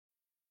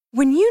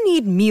When you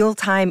need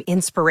mealtime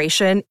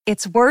inspiration,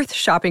 it's worth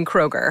shopping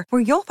Kroger,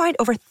 where you'll find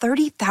over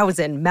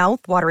 30,000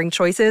 mouth-watering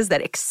choices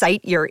that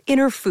excite your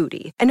inner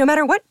foodie. And no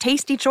matter what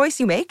tasty choice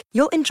you make,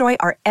 you'll enjoy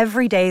our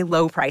everyday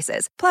low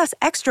prices, plus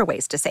extra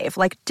ways to save,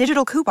 like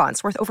digital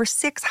coupons worth over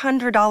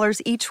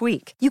 $600 each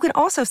week. You can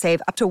also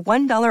save up to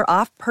 $1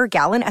 off per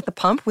gallon at the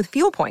pump with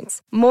fuel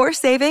points. More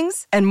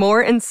savings and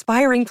more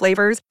inspiring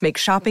flavors make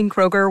shopping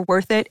Kroger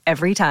worth it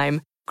every time.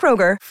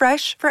 Kroger,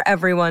 fresh for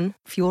everyone.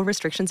 Fuel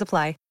restrictions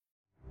apply.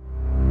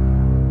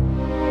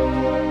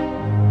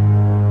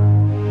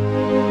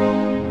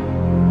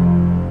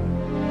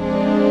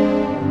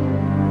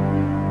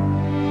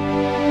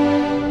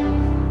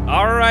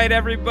 All right,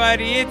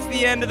 everybody, it's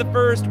the end of the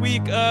first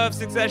week of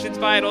Succession's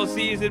final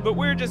season, but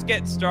we're just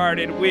getting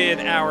started with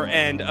our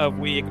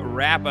end-of-week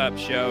wrap-up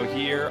show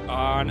here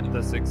on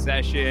the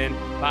Succession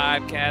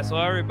podcast.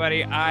 Hello,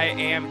 everybody. I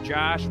am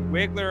Josh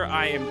Wigler.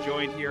 I am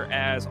joined here,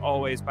 as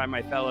always, by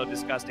my fellow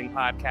disgusting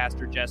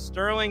podcaster, Jess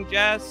Sterling.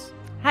 Jess?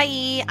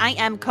 Hi, I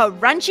am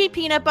Crunchy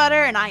Peanut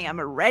Butter, and I am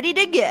ready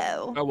to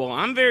go. Oh, well,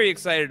 I'm very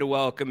excited to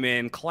welcome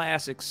in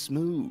Classic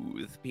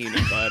Smooth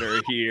Peanut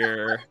Butter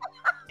here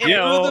to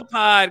the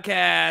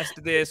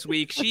podcast this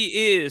week.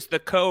 She is the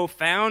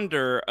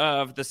co-founder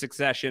of the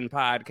Succession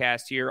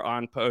podcast here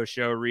on Post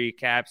Show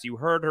Recaps. You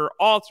heard her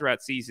all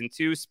throughout season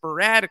 2,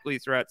 sporadically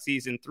throughout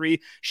season 3.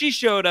 She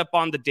showed up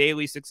on the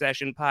Daily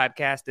Succession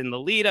podcast in the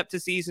lead up to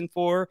season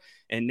 4,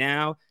 and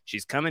now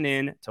she's coming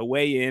in to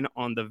weigh in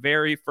on the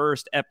very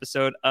first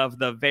episode of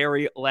the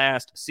very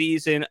last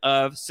season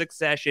of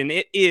Succession.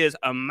 It is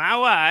my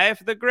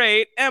wife, the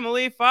great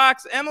Emily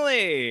Fox.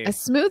 Emily. A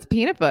smooth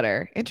peanut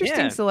butter.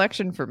 Interesting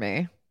selection for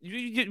me.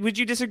 Would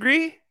you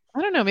disagree?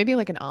 I don't know. Maybe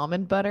like an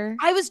almond butter.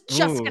 I was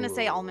just going to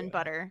say almond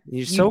butter.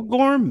 You're so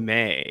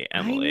gourmet,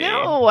 Emily. I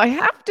know. I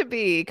have to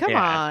be. Come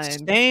on.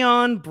 Stay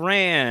on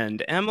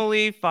brand.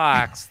 Emily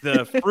Fox,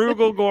 the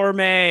frugal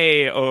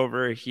gourmet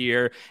over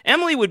here.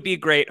 Emily would be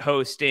great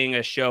hosting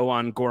a show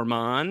on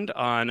Gourmand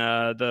on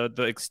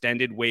the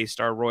extended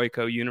Waystar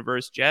Royco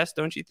universe. Jess,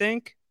 don't you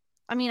think?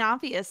 I mean,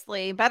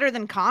 obviously, better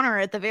than Connor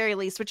at the very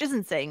least, which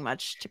isn't saying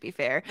much, to be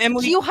fair.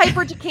 Emily, do you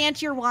hyper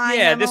decant your wine,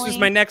 Yeah, Emily? This was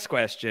my next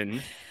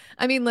question.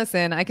 I mean,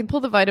 listen, I can pull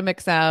the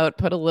Vitamix out,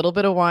 put a little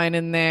bit of wine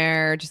in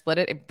there, just let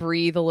it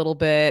breathe a little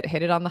bit,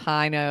 hit it on the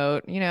high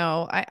note. You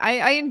know,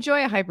 I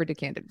enjoy a hyper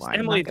decanted wine.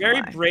 Emily,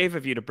 very brave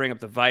of you to bring up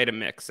the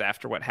Vitamix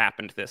after what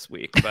happened this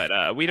week,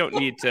 but we don't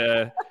need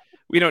to.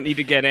 We don't need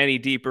to get any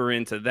deeper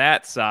into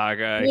that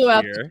saga Blew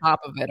out here. the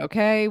top of it,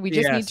 okay? We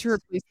just need to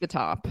replace the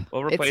top.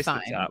 We'll replace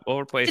the top. We'll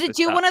replace the top. Did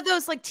it do one of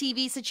those like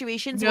TV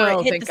situations where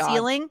it hit the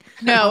ceiling?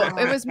 No,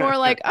 it was more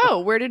like,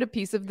 oh, where did a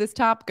piece of this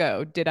top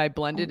go? Did I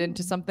blend it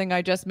into something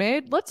I just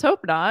made? Let's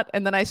hope not.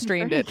 And then I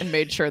strained it and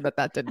made sure that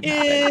didn't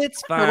happen.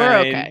 It's fine. So we're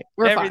okay.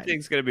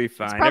 Everything's going to be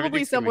fine. It's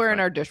probably somewhere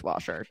in our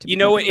dishwasher. You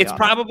know what? It's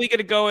probably going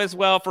to go as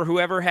well for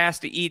whoever has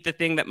to eat the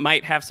thing that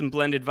might have some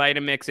blended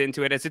Vitamix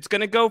into it, as it's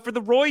going to go for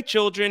the Roy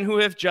children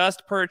who have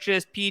just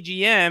purchased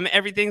PGM.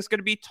 Everything's going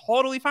to be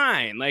totally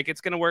fine. Like,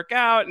 it's going to work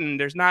out, and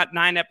there's not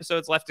 9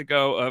 episodes left to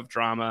go of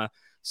drama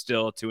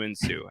still to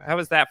ensue. How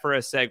was that for a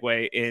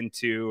segue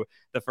into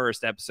the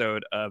first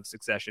episode of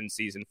Succession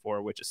season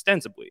 4, which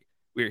ostensibly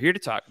we're here to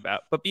talk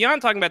about? But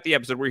beyond talking about the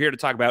episode, we're here to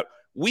talk about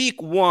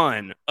week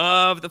 1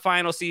 of the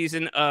final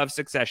season of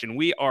Succession.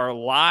 We are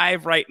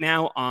live right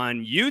now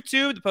on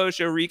YouTube. The Post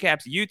Show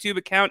Recaps YouTube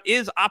account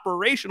is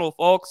operational,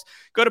 folks.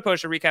 Go to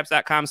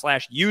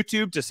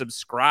postshowrecaps.com/YouTube to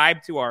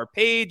subscribe to our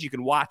page. You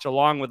can watch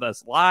along with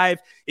us live.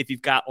 If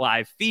you've got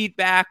live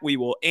feedback, we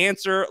will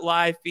answer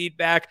live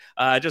feedback.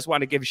 Just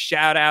want to give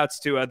shout outs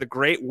to the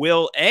great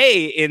Will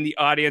A in the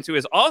audience, who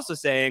is also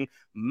saying,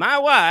 my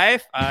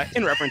wife,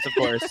 in reference, of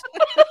course,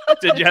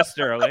 to Jess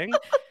Sterling.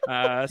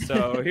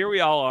 So here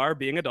we all are,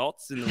 being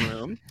adults in the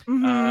room.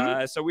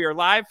 Mm-hmm. So we are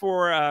live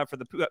for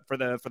the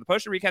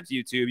Post Show Recaps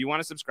YouTube. You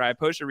want to subscribe,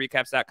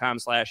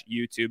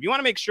 postshowrecaps.com/YouTube. You want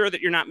to make sure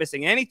that you're not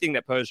missing anything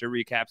that Post Show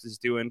Recaps is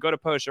doing. Go to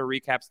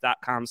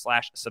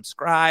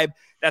postshowrecaps.com/subscribe.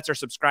 That's our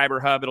subscriber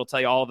hub. It'll tell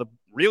you all the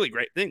really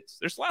great things.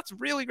 There's lots of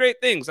really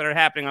great things that are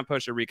happening on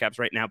Post Show Recaps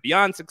right now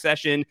beyond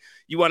Succession.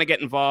 You want to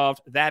get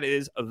involved, that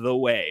is the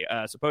way.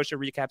 So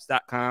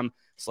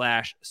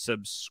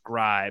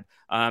postshowrecaps.com/subscribe.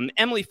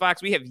 Emily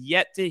Fox, we have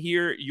yet to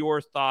hear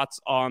your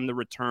thoughts on the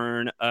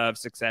return of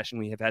Succession.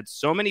 We have had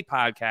so many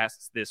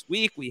podcasts this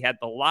week. We had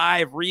the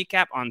live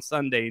recap on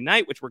Sunday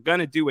night, which we're going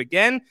to do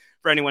again.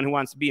 For anyone who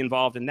wants to be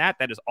involved in that,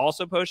 that is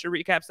also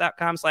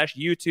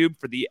postshowrecaps.com/YouTube.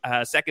 For the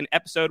second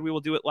episode, we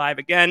will do it live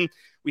again.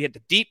 We had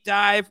the deep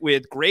dive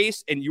with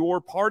Grace and your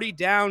Party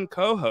Down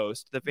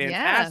co-host, the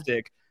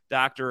fantastic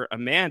Dr.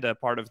 Amanda,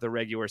 part of the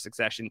regular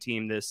Succession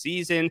team this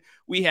season.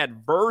 We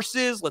had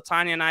versus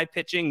LaTanya and I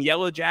pitching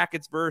Yellow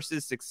Jackets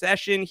versus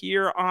Succession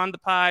here on the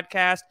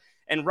podcast.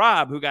 And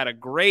Rob, who got a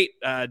great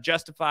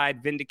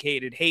justified,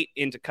 vindicated hate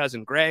into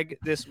Cousin Greg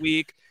this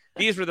week.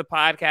 These were the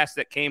podcasts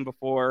that came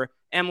before.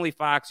 Emily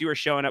Fox, you were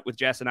showing up with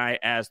Jess and I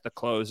as the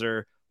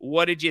closer.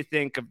 What did you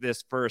think of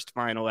this first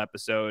final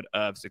episode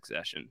of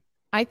Succession?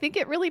 I think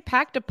it really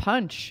packed a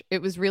punch.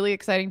 It was really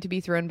exciting to be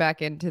thrown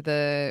back into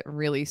the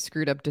really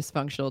screwed up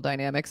dysfunctional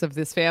dynamics of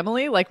this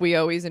family, like we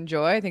always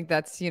enjoy. I think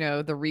that's,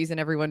 the reason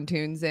everyone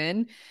tunes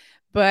in.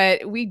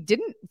 But we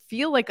didn't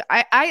feel like,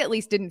 I at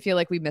least didn't feel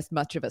like we missed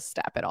much of a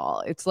step at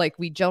all. It's like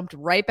we jumped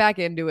right back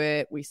into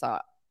it. We saw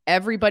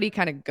everybody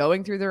kind of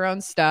going through their own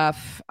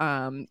stuff.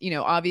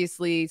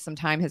 Obviously some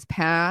time has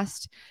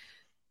passed,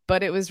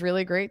 but it was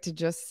really great to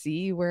just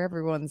see where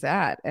everyone's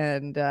at.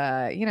 And,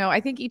 I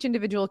think each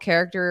individual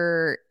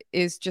character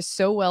is just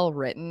so well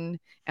written.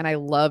 And I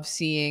love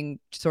seeing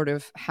sort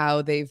of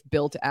how they've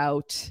built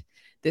out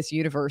this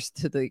universe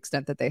to the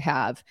extent that they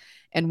have,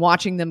 and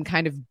watching them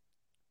kind of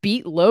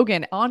beat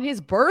Logan on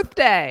his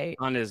birthday.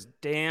 On his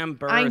damn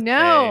birthday. I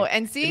know.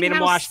 And they seeing made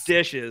him wash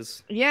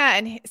dishes. Yeah.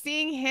 And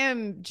seeing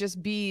him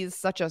just be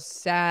such a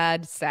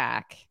sad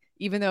sack,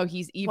 even though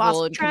he's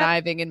evil and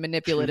conniving and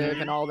manipulative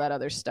and all that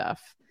other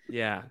stuff.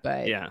 Yeah.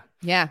 But yeah.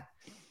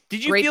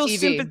 Did you Great feel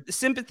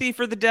sympathy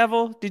for the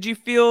devil?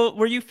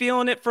 Were you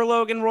feeling it for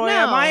Logan Roy? No.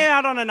 Am I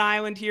out on an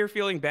island here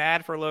feeling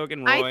bad for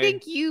Logan Roy? I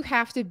think you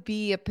have to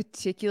be a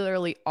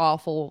particularly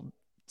awful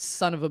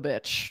son of a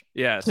bitch.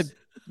 Yes. To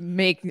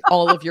make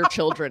all of your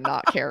children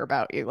not care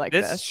about you like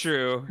this. That's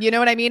true. You know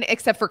what I mean?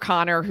 Except for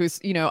Connor, who's,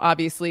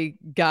 obviously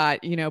got,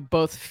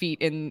 both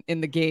feet in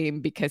the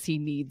game because he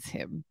needs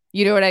him.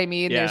 You know what I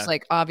mean? Yeah. There's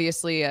like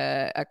obviously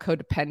a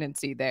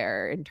codependency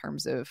there in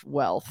terms of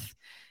wealth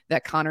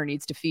that Connor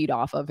needs to feed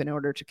off of in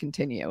order to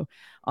continue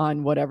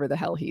on whatever the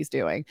hell he's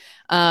doing.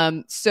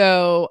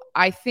 So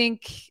I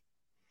think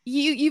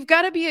you've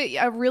got to be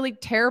a really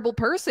terrible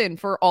person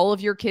for all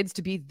of your kids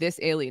to be this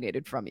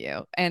alienated from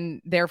you.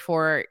 And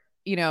therefore,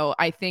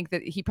 I think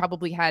that he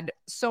probably had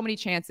so many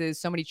chances,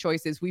 so many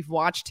choices. We've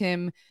watched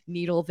him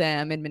needle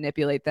them and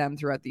manipulate them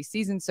throughout these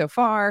seasons so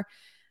far.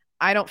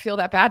 I don't feel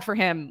that bad for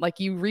him. Like,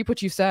 you reap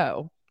what you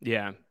sow.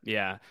 Yeah.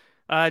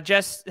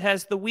 Jess,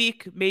 has the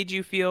week made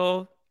you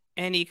feel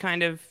any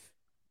kind of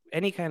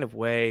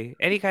way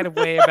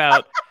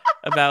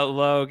about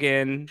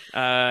Logan,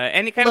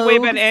 any kind of way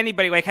about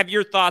anybody? Like, have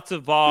your thoughts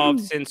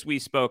evolved since we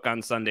spoke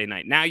on Sunday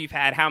night? Now you've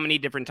had, how many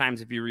different times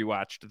have you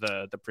rewatched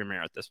the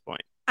premiere at this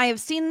point? I have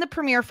seen the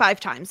premiere 5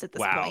 times at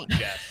this point.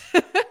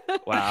 Yes.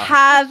 Wow.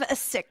 Have a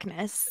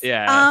sickness.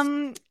 Yeah.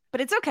 But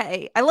it's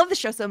okay. I love the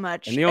show so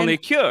much. And the only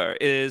cure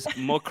is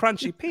more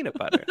crunchy peanut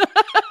butter.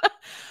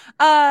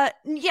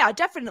 Yeah,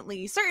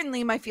 definitely.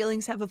 Certainly my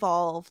feelings have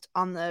evolved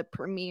on the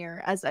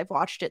premiere as I've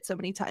watched it so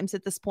many times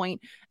at this point.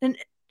 And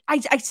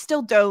I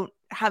still don't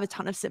have a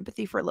ton of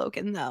sympathy for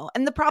Logan, though.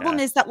 And the problem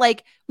is that,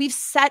 like, we've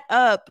set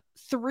up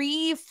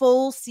 3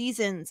 full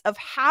seasons of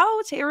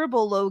how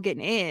terrible Logan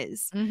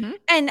is. Mm-hmm.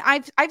 And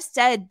I've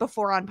said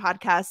before on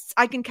podcasts,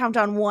 I can count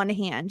on one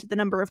hand the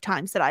number of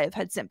times that I have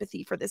had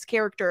sympathy for this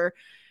character.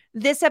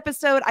 This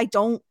episode, I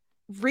don't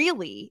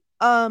really.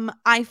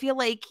 I feel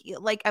like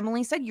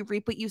Emily said, you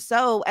reap what you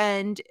sow,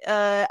 and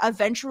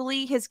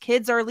eventually his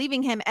kids are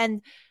leaving him.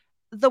 And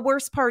the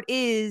worst part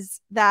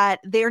is that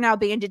they're now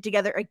banded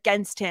together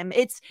against him.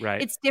 It's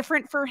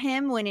different for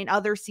him when in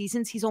other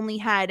seasons he's only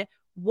had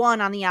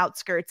one on the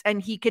outskirts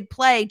and he could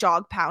play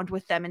dog pound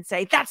with them and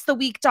say, that's the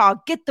weak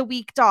dog, get the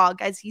weak dog,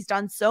 as he's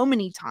done so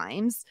many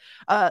times,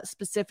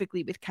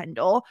 specifically with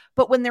Kendall.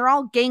 But when they're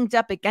all ganged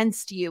up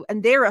against you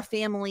and they're a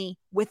family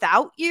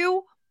without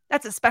you,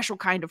 that's a special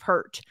kind of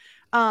hurt.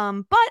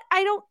 But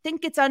I don't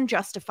think it's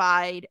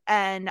unjustified,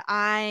 and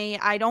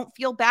I don't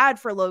feel bad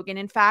for Logan.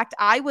 In fact,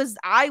 I was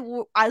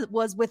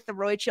with the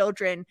Roy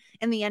children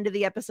in the end of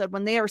the episode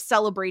when they are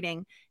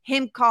celebrating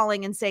him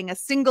calling and saying a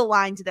single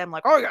line to them,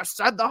 like, "Oh, you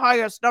said the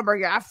highest number,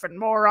 you effing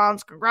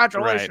morons!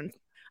 Congratulations!"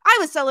 Right. I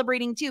was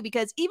celebrating too,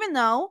 because even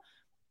though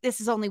this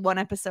is only one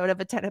episode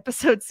of a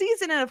 10-episode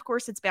season, and of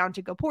course it's bound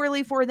to go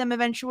poorly for them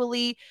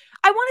eventually,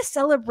 I want to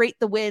celebrate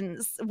the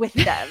wins with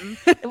them.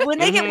 When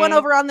they get one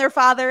over on their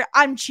father,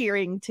 I'm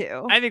cheering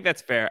too. I think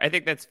that's fair.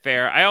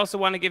 I also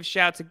want to give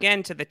shouts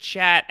again to the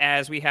chat,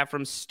 as we have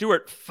from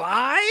Stuart,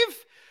 5,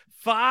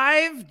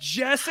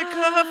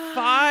 Jessica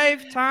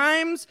 5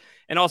 times.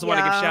 And also want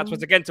to give shouts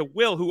once again to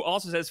Will, who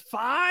also says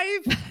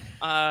 5.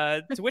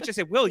 To which I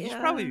say, Will, you should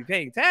probably be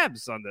paying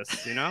tabs on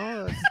this, you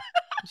know?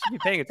 You should be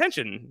paying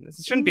attention.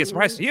 This shouldn't be a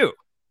surprise to you.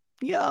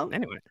 Yeah.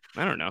 Anyway,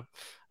 I don't know.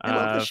 I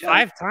love the show.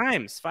 5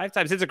 times.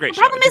 It's a great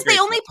show. The problem is they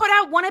only put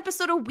out one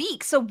episode a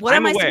week. So what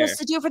am I supposed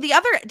to do for the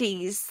other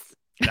days?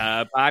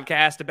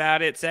 Podcast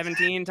about it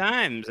 17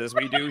 times, as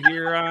we do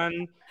here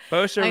on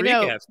Post Show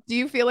Recaps. Do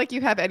you feel like you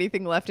have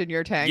anything left in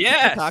your tank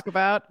to talk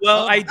about?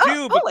 Well, I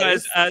do,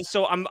 because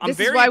so I'm this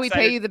very is why excited. we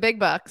pay you the big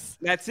bucks.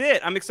 That's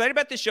it. I'm excited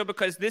about this show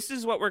because this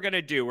is what we're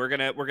gonna do. We're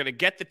gonna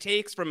get the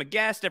takes from a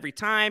guest every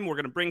time. We're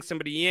gonna bring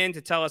somebody in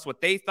to tell us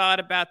what they thought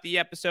about the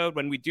episode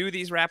when we do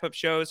these wrap-up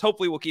shows.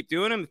 Hopefully we'll keep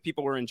doing them. If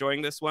people were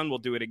enjoying this one, we'll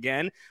do it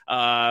again.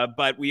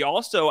 But we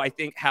also, I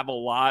think, have a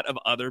lot of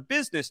other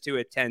business to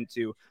attend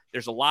to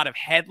There's a lot of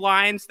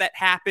headlines that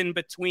happen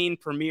between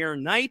premiere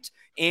night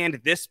and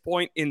this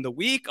point in the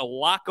week. A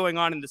lot going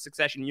on in the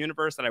Succession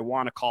universe that I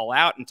want to call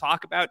out and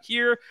talk about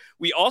here.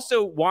 We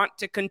also want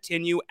to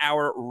continue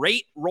our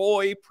Rate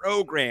Roy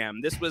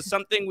program. This was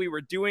something we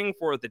were doing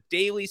for the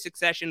Daily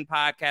Succession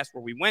podcast,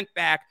 where we went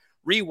back,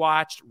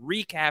 rewatched,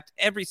 recapped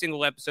every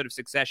single episode of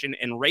Succession,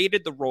 and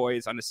rated the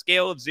Roys on a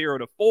scale of 0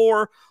 to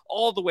 4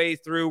 all the way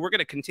through. We're going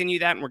to continue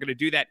that, and we're going to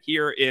do that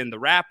here in the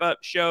wrap-up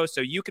show,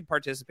 so you can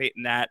participate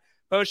in that.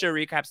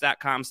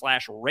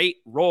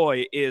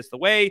 postshowrecaps.com/rateroy is the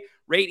way.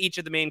 Rate each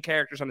of the main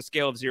characters on a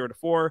scale of 0 to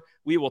 4.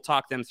 We will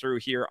talk them through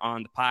here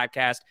on the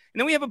podcast. And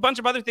then we have a bunch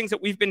of other things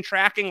that we've been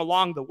tracking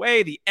along the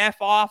way. The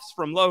F-offs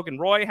from Logan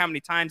Roy. How many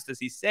times does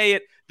he say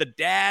it? The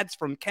dads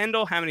from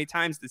Kendall. How many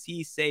times does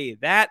he say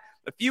that?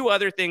 A few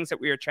other things that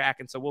we are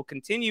tracking. So we'll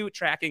continue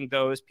tracking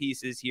those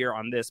pieces here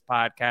on this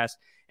podcast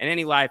and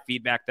any live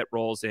feedback that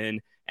rolls in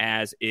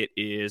as it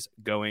is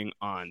going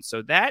on.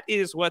 So that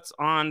is what's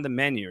on the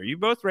menu. Are you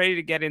both ready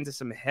to get into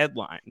some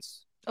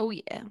headlines? Oh,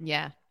 yeah.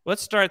 Yeah.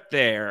 Let's start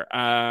there.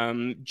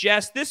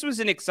 Jess, this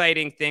was an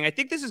exciting thing. I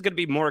think this is going to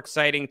be more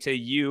exciting to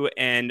you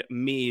and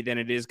me than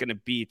it is going to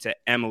be to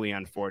Emily,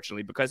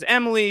 unfortunately, because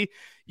Emily,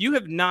 you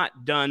have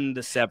not done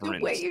the Severance.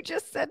 The way you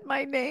just said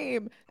my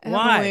name.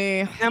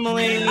 Why?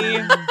 Emily.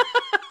 Emily.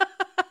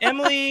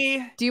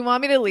 Emily. Do you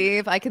want me to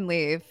leave? I can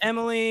leave.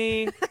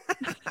 Emily.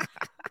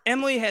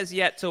 Emily has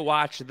yet to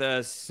watch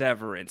the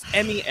Severance.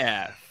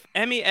 MEF.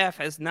 MEF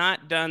has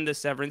not done the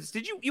Severance.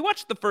 Did you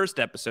watched the first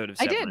episode of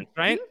Severance, I did.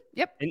 right? Mm-hmm.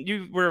 Yep. And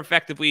you were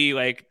effectively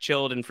like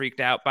chilled and freaked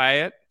out by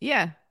it,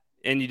 Yeah.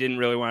 and you didn't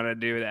really want to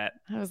do that.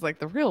 I was like,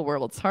 the real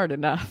world's hard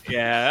enough.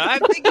 Yeah, I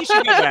think you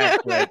should go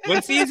back to it.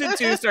 When season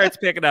 2 starts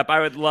picking up, I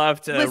would love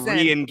to Listen.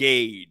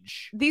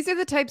 re-engage. These are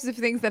the types of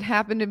things that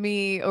happen to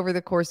me over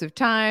the course of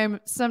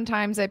time.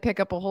 Sometimes I pick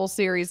up a whole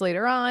series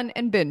later on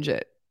and binge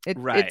it.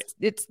 Right.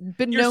 It's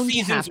been You're known to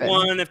seasons happen.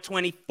 1 of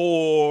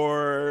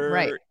 24.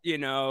 Right. You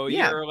know,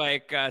 Yeah. you're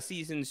like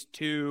seasons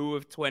 2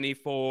 of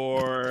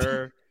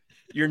 24.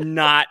 You're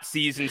not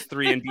seasons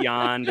 3 and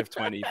beyond of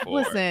 24.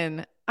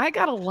 Listen, I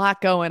got a lot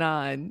going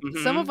on.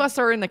 Some of us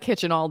are in the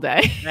kitchen all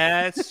day.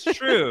 That's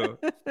true.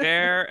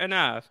 Fair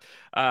enough.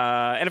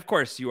 And of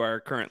course, you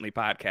are currently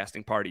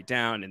podcasting Party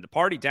Down, and the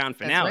Party Down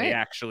finale right.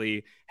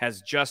 actually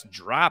has just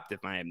dropped,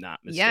 if I am not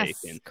mistaken.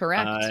 Yes,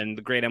 correct. And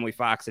the great Emily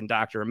Fox and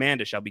Dr.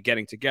 Amanda shall be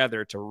getting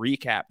together to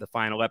recap the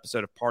final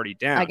episode of Party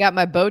Down. I got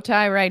my bow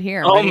tie right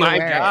here. I'm Oh ready to my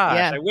wear it. gosh.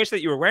 Yeah. I wish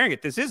that you were wearing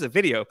it. This is a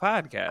video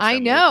podcast. I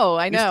Emily. know.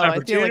 Missed I feel like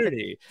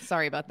opportunity.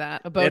 sorry about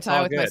that. A bow It's tie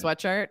all with my good.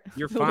 sweatshirt.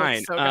 You're It looks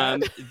fine. so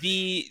good.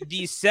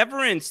 The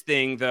Severance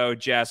thing, though,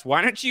 Jess,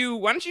 why don't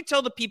you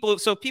tell the people,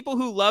 so people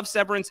who love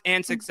Severance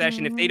and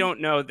Succession, if they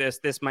don't know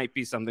this might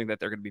be something that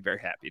they're going to be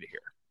very happy to hear.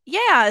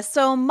 Yeah,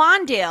 so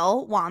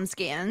Mondale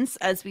Wamsgans,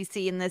 as we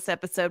see in this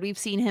episode, we've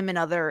seen him in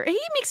he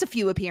makes a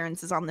few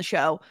appearances on the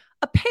show.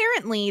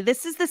 Apparently,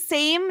 this is the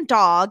same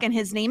dog, and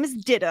his name is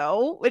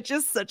Ditto, which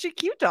is such a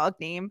cute dog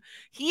name.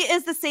 He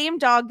is the same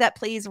dog that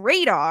plays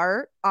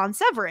Radar on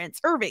Severance,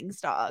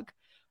 Irving's dog,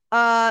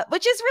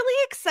 which is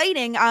really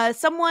exciting.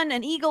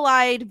 An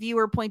eagle-eyed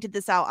viewer pointed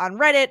this out on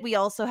Reddit. We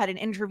also had an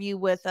interview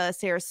with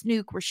Sarah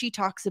Snook where she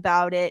talks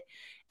about it.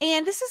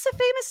 And this is a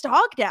famous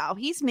dog now.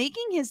 He's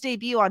making his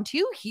debut on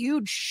 2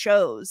 huge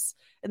shows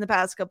in the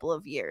past couple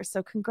of years.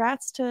 So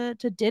congrats to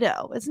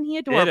Ditto. Isn't he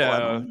adorable?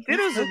 Ditto. Emily?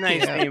 Ditto's a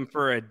nice cute. name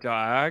for a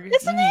dog.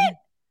 Isn't it?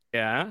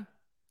 Yeah.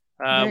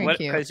 Very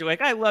cute. Because you're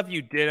like, I love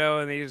you, Ditto.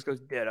 And then he just goes,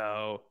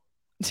 Ditto.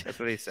 That's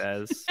what he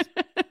says.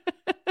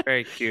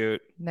 Very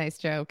cute. Nice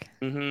joke.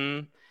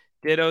 Mm-hmm.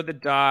 Ditto the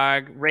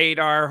dog.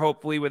 Radar,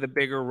 hopefully with a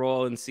bigger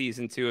role in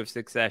season 2 of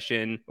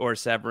Succession, or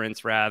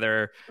Severance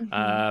rather.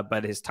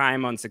 But his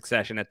time on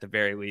Succession at the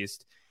very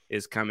least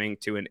is coming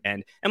to an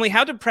end. Emily,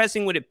 how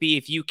depressing would it be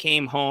if you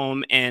came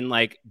home and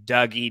like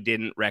Dougie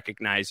didn't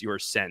recognize your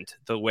scent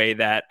the way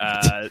that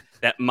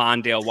that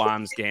Mondale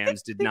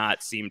Wamsgans did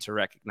not seem to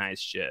recognize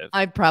Shiv?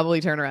 I'd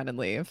probably turn around and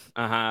leave.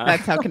 Uh-huh.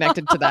 That's how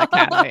connected to that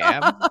cat I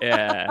am.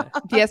 Yeah.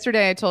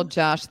 Yesterday, I told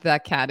Josh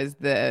that cat is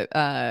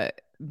the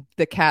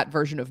cat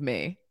version of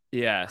me.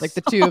 Yes. Like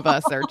the two of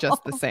us are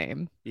just the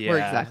same. We're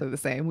Yeah. exactly the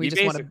same. We You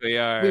just want basically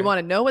are. we want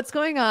to know what's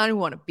going on. We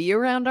want to be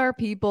around our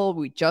people.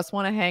 We just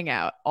want to hang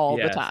out all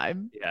the Yes.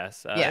 time.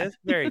 Yes. Yeah. It's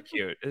very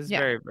cute. It's Yeah.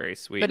 very, very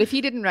sweet. But if he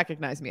didn't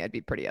recognize me, I'd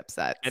be pretty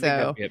upset. I think So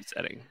that'd be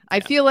upsetting.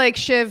 I feel like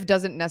Shiv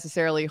doesn't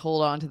necessarily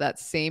hold on to that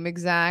same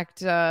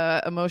exact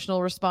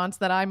emotional response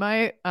that I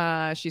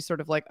might. She's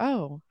sort of like,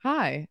 oh,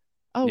 hi.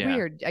 Oh, Yeah.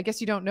 weird. I guess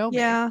you don't know me.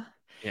 Yeah.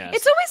 Yes.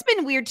 It's always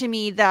been weird to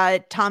me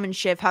that Tom and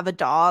Shiv have a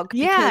dog.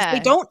 Because Yeah. they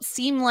don't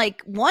seem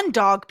like one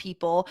dog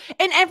people.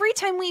 And every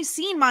time we've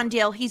seen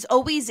Mondale, he's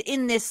always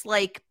in this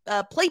like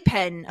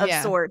playpen of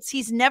Yeah. sorts.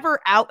 He's never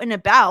out and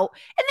about.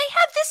 And they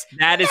have this.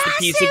 That is the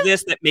piece of massive-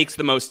 this that makes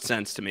the most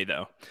sense to me,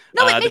 though.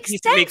 No, it the makes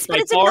piece that makes sense, by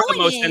but it's far the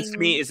most sense to annoying.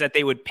 me is that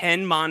they would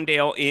pen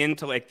Mondale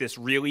into like this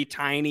really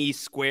tiny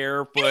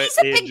square foot. he's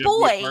a big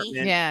boy.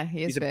 Yeah,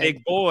 he is He's a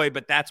big boy,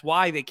 but that's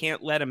why they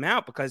can't let him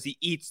out, because he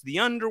eats the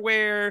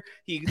underwear.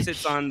 He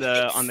sits on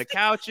the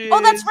couches.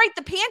 Oh, that's right,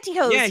 the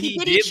pantyhose. Yeah, he he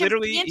did did eat Shiv's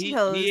literally.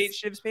 pantyhose. He ate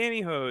Shiv's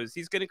pantyhose.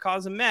 He's going to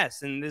cause a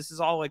mess, and this is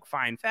all like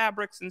fine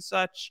fabrics and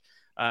such.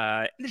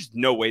 There's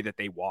no way that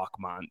they walk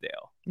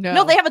Mondale.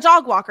 No, they have a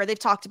dog walker. They've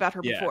talked about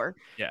her before.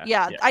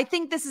 Yeah. I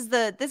think this is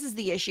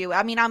the issue.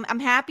 I mean, I'm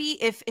happy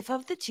if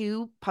of the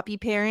two puppy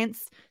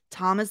parents,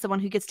 Tom is the one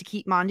who gets to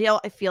keep Mondale.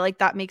 I feel like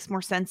that makes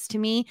more sense to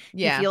me.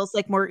 Yeah. He feels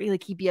like more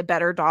like he'd be a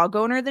better dog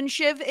owner than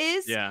Shiv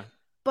is. Yeah.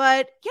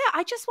 But yeah,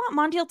 I just want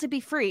Mondale to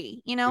be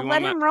free. You know,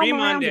 let him roam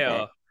around a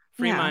bit.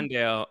 Free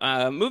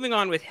Mondale. Moving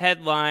on with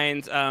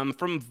headlines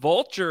from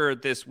Vulture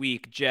this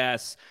week,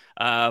 Jess.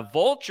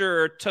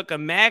 Vulture took a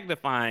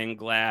magnifying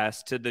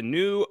glass to the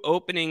new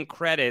opening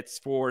credits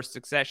for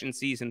Succession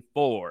Season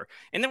 4.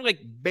 And they're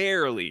like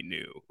barely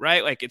new,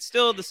 right? Like it's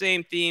still the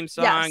same theme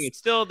song. Yes. It's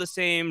still the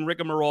same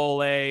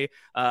rigmarole,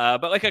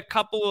 but like a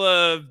couple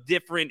of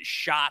different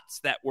shots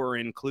that were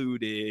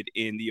included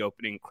in the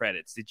opening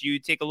credits. Did you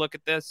take a look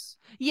at this?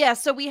 Yeah,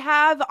 so we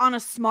have on a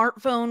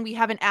smartphone, we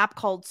have an app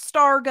called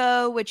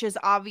Stargo, which is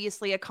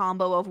obviously a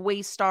combo of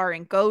Waystar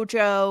and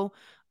Gojo.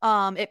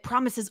 It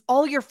promises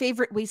all your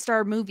favorite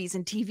Waystar movies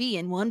and TV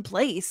in one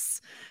place.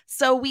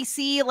 So we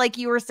see, like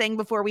you were saying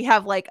before, we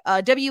have like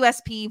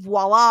WSP,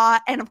 Voila,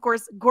 and of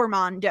course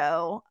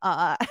Gourmando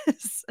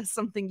as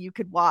something you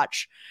could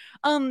watch.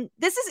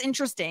 This is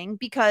interesting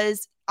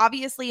because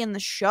obviously in the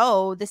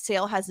show, the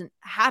sale hasn't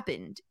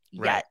happened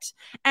yet.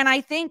 And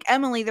I think,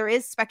 Emily, there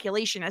is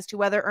speculation as to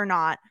whether or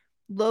not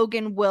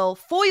Logan will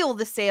foil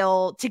the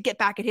sale to get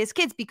back at his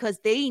kids because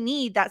they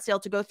need that sale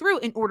to go through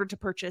in order to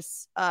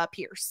purchase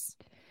Pierce.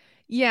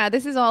 Yeah,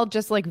 this is all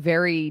just like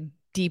very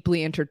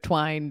deeply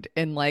intertwined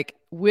and like,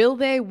 will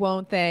they,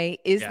 won't they?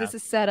 Is this a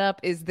setup?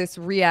 Is this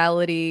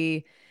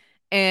reality?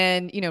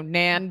 And, you know,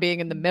 Nan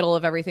being in the middle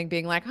of everything,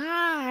 being like,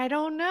 I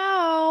don't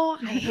know.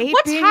 I hate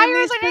being in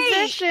these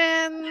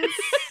positions.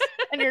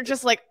 And you're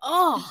just like,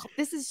 oh,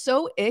 this is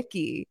so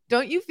icky.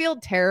 Don't you feel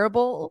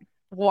terrible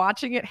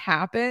watching it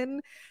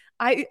happen?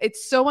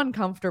 It's so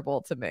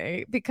uncomfortable to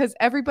me because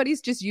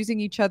everybody's just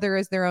using each other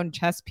as their own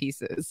chess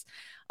pieces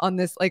on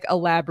this like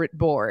elaborate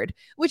board,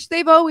 which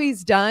they've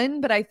always done.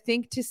 But I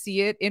think to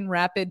see it in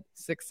rapid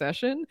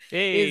succession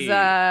is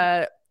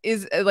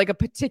like a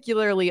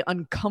particularly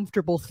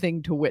uncomfortable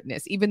thing to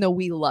witness, even though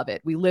we love it.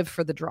 We live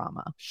for the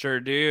drama. Sure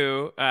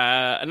do.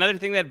 Another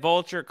thing that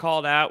Vulture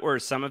called out were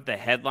some of the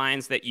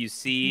headlines that you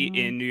see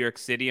in New York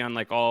City on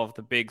like all of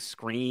the big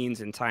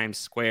screens in Times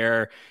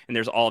Square. And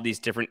there's all these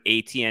different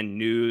ATN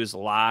News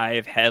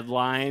live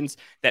headlines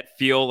that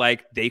feel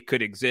like they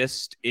could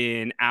exist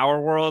in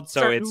our world.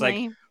 So It's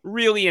like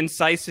really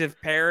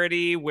incisive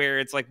parody where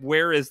it's like,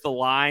 where is the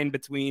line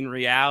between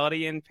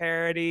reality and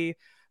parody?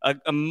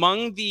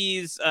 Among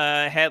these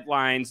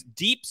headlines,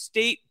 Deep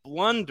State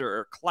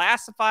blunder,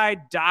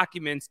 classified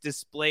documents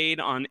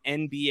displayed on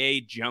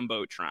NBA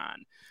Jumbotron.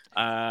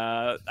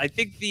 I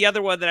think the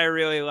other one that I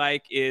really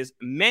like is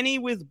many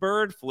with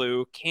bird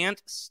flu can't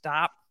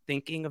stop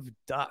thinking of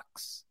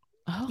ducks.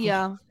 Oh.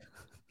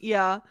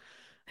 Yeah.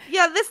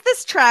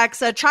 This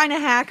tracks. China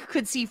hack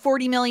could see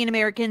 40 million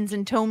Americans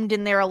entombed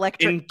in their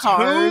electric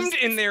cars. Entombed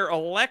in their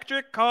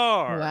electric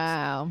cars.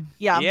 Wow.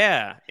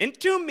 Yeah.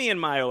 Entomb me in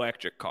my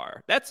electric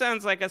car. That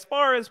sounds like as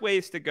far as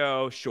ways to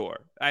go. Sure.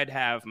 I'd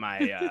have my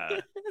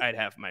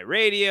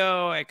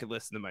radio. I could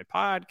listen to my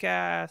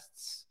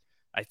podcasts.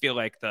 I feel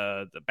like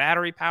the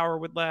battery power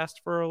would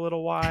last for a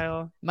little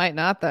while. Might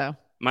not, though.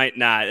 Might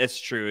not. It's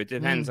true. It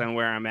depends on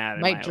where I'm at.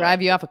 Might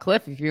drive you off a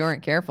cliff if you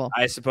aren't careful.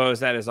 I suppose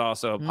that is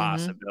also a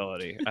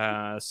possibility.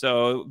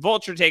 So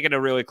Vulture taking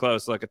a really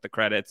close look at the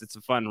credits. It's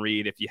a fun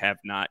read if you have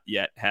not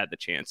yet had the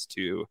chance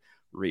to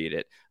read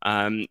it.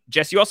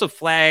 Jess, you also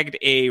flagged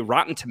a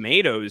Rotten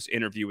Tomatoes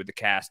interview with the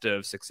cast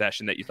of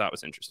Succession that you thought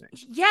was interesting.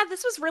 Yeah,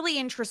 this was really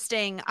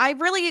interesting. I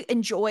really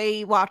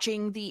enjoy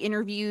watching the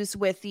interviews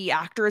with the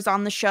actors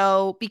on the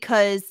show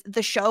because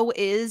the show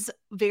is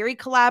very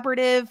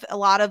collaborative. A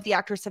lot of the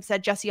actors have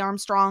said Jesse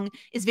Armstrong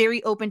is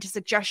very open to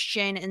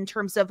suggestion in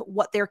terms of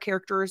what their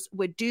characters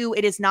would do.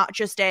 It is not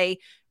just a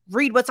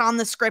read what's on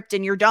the script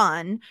and you're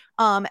done.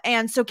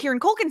 And so Kieran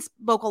Culkin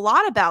spoke a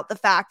lot about the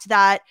fact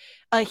that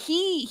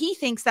he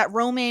thinks that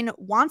Roman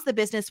wants the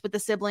business with the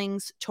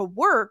siblings to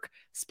work,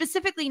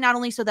 specifically not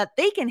only so that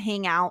they can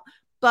hang out,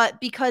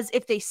 but because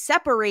if they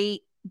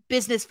separate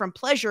business from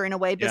pleasure in a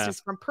way, business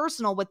from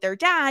personal with their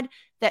dad,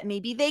 that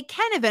maybe they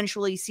can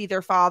eventually see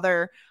their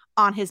father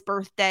on his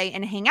birthday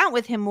and hang out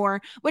with him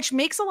more, which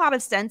makes a lot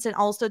of sense. And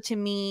also to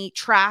me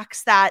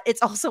tracks that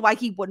it's also why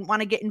he wouldn't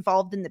want to get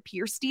involved in the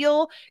Pierce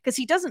deal, because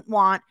he doesn't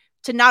want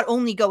to not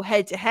only go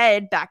head to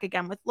head back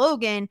again with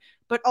Logan,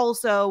 but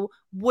also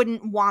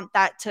wouldn't want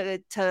that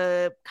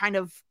to kind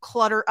of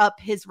clutter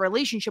up his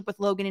relationship with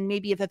Logan. And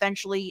maybe if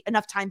eventually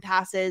enough time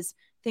passes,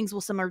 things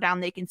will simmer down,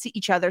 they can see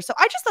each other. So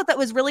I just thought that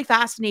was really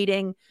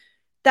fascinating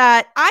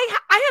that I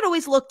had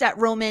always looked at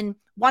Roman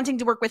wanting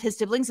to work with his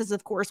siblings as,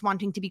 of course,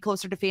 wanting to be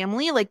closer to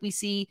family, like we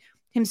see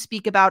him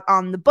speak about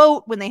on the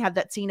boat when they have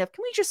that scene of,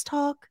 can we just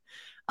talk?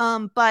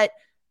 But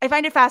I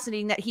find it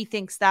fascinating that he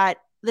thinks that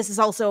this is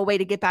also a way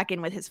to get back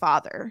in with his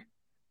father.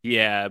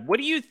 Yeah. What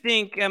do you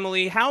think,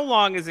 Emily? How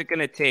long is it going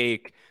to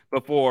take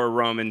before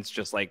Roman's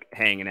just like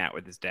hanging out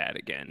with his dad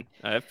again?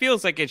 It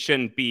feels like it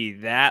shouldn't be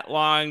that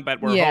long,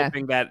 but we're Yeah.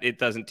 hoping that it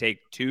doesn't take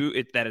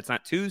that it's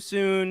not too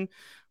soon.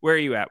 Where are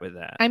you at with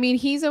that? I mean,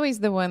 he's always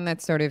the one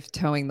that's sort of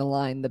towing the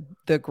line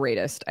the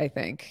greatest, I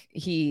think.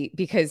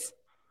 Because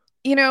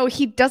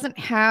he doesn't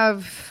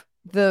have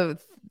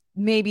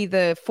maybe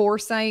the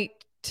foresight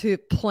to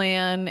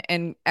plan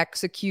and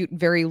execute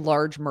very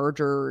large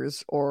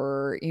mergers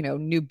or,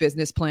 new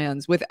business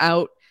plans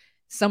without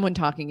someone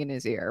talking in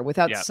his ear,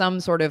 without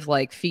some sort of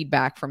like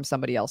feedback from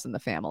somebody else in the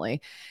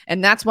family.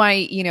 And that's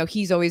why,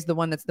 he's always the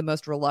one that's the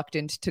most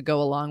reluctant to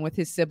go along with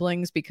his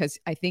siblings, because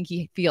I think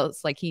he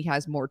feels like he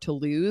has more to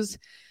lose.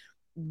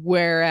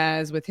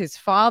 Whereas with his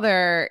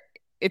father,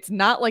 it's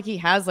not like he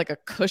has like a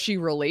cushy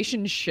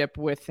relationship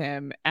with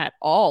him at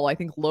all. I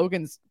think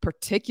Logan's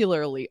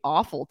particularly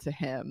awful to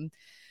him.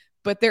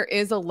 But there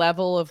is a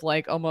level of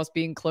like almost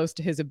being close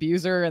to his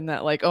abuser, and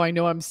that like, oh, I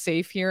know I'm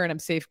safe here and I'm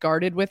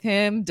safeguarded with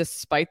him,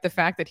 despite the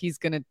fact that he's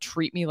going to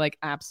treat me like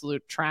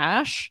absolute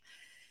trash.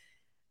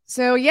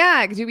 So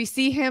yeah, do we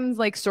see him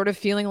like sort of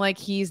feeling like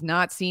he's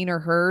not seen or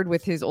heard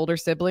with his older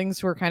siblings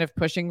who are kind of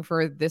pushing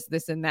for this,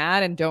 and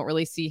that, and don't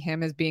really see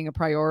him as being a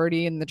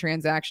priority in the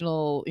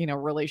transactional,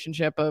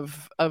 relationship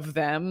of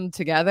them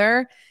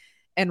together?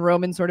 And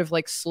Roman sort of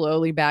like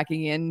slowly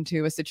backing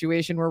into a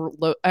situation where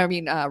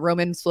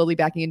Roman slowly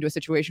backing into a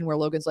situation where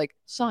Logan's like,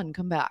 son,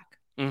 come back.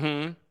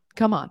 Mm-hmm.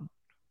 Come on.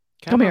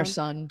 Come here,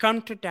 son.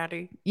 Come to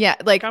daddy. Yeah.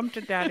 Like, come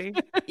to daddy.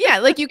 Yeah.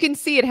 Like you can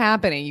see it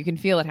happening. You can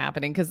feel it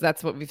happening because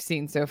that's what we've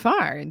seen so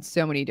far in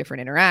so many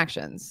different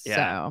interactions. Yeah.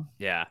 So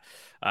yeah.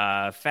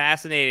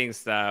 Fascinating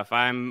stuff.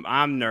 I'm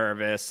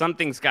nervous.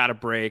 Something's got to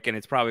break, and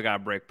it's probably got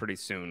to break pretty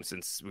soon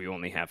since we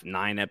only have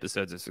 9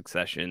 episodes of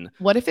Succession.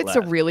 What if it's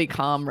a really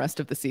calm rest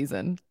of the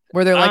season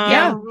where they're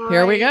like,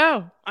 here we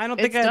go. I don't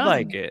think I'd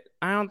like it.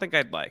 I don't think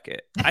I'd like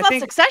it. I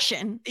think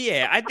Succession.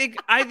 Yeah, I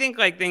think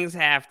like things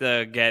have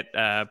to get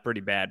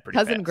pretty bad pretty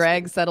Cousin fast.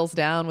 Greg settles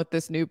down with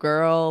this new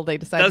girl. They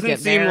decide Doesn't to get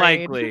seem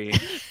married. likely.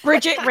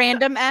 Bridget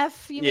Random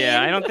F. You mean?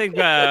 I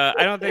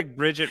don't think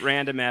Bridget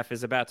Random F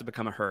is about to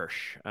become a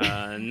Hirsch.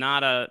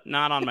 Not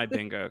on my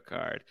bingo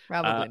card.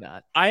 Probably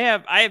not. I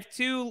have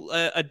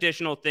 2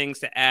 additional things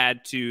to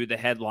add to the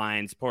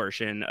headlines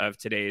portion of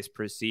today's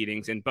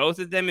proceedings, and both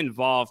of them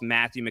involve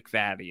Matthew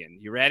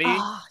Macfadyen. You ready?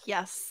 Oh,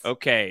 yes.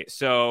 Okay,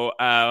 so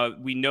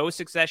we know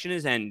Succession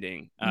is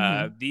ending.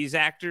 These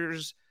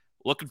actors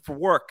looking for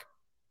work.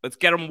 Let's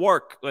get them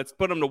work. Let's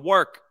put them to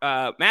work.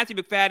 Matthew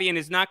Macfadyen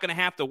is not going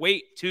to have to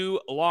wait too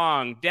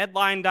long.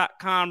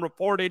 Deadline.com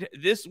reported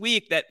this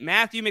week that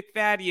Matthew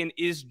Macfadyen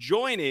is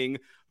joining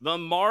the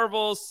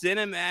Marvel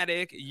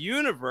Cinematic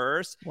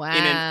Universe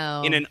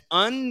in an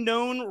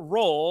unknown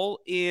role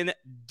in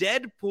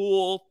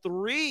Deadpool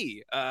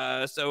 3.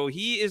 So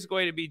he is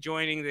going to be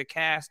joining the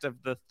cast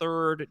of the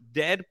 3rd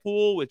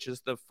Deadpool, which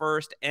is the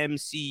first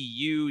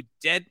MCU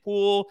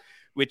Deadpool,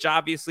 which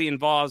obviously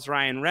involves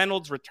Ryan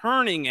Reynolds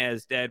returning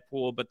as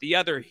Deadpool. But the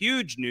other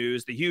huge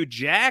news, the Hugh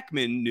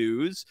Jackman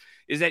news,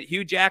 is that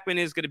Hugh Jackman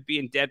is going to be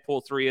in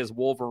Deadpool 3 as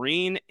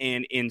Wolverine,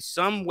 and in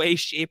some way,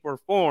 shape, or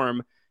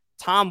form,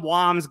 Tom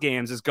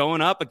Wamsgans is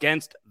going up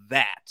against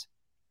that.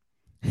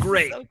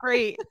 Great. So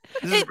great.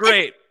 This is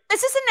great.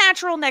 This is a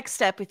natural next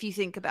step if you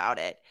think about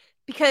it,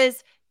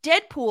 because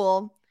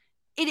Deadpool,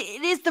 it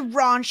is the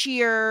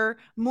raunchier,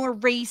 more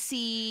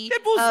racy.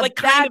 Deadpool's like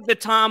kind of the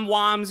Tom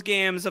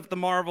Wamsgans of the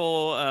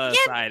Marvel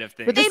side of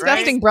things. The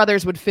Disgusting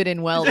Brothers would fit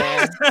in well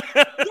there.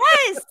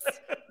 Yes.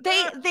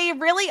 They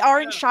really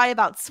aren't shy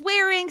about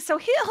swearing, so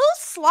he'll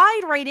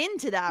slide right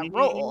into that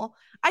role.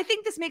 I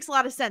think this makes a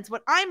lot of sense.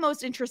 What I'm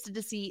most interested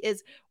to see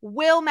is,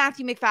 will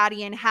Matthew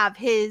Macfadyen have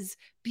his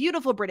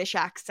beautiful British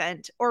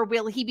accent, or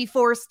will he be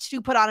forced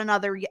to put on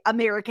another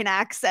American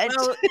accent?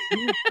 Well,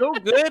 he's so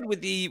good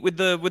with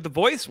the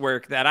voice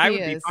work that I would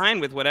be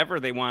fine with whatever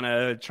they want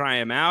to try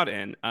him out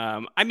in.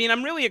 I mean,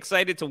 I'm really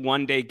excited to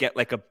one day get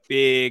like a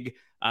big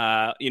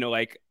I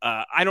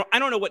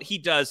don't know what he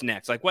does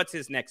next. Like, what's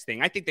his next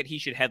thing? I think that he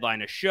should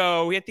headline a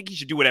show. I think he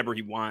should do whatever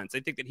he wants. I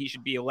think that he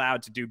should be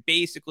allowed to do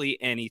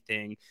basically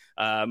anything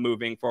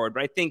moving forward.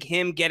 But I think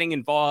him getting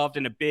involved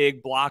in a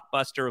big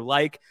blockbuster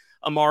like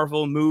a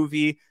Marvel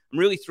movie, I'm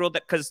really thrilled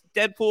that, because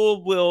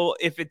Deadpool will,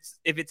 if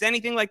it's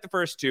anything like the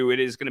first 2, it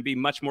is going to be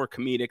much more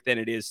comedic than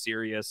it is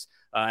serious.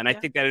 And I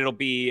think that it'll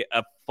be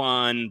a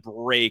fun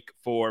break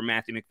for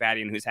Matthew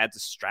Macfadyen, who's had to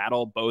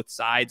straddle both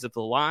sides of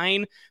the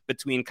line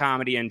between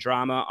comedy and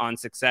drama on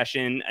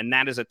Succession. And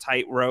that is a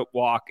tightrope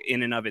walk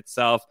in and of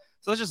itself.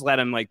 So let's just let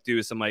him like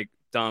do some like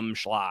dumb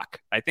schlock.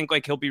 I think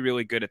like he'll be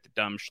really good at the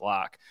dumb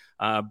schlock.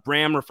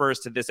 Bram refers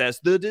to this as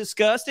the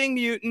Disgusting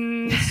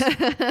Mutants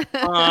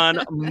on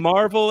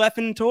Marvel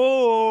effing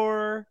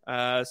tour.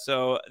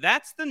 So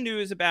that's the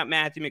news about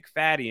Matthew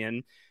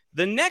Macfadyen.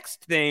 The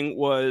next thing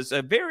was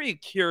a very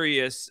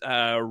curious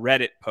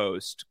Reddit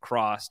post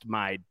crossed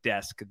my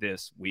desk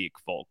this week,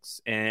 folks.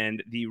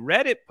 And the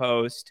Reddit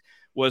post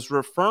was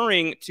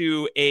referring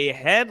to a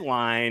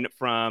headline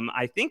from,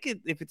 I think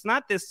if it's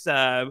not this,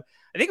 I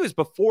think it was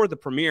before the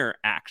premiere,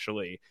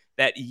 actually,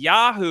 that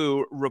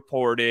Yahoo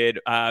reported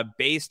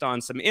based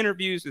on some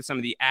interviews with some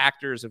of the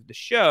actors of the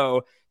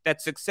show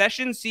that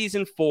Succession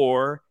season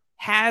 4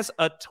 has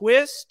a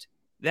twist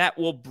that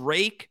will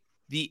break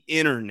the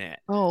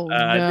internet. Oh, This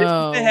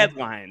no. is the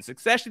headline.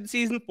 Succession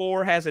season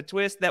 4 has a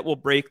twist that will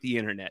break the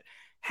internet.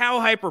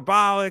 How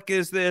hyperbolic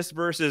is this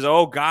versus,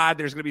 oh God,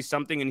 there's going to be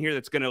something in here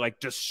that's going to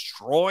like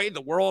destroy the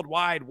World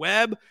Wide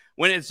Web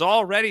when it's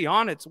already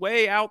on its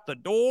way out the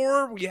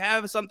door? We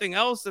have something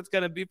else that's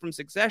going to be from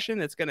Succession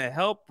that's going to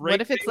help break.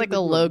 What if it's like a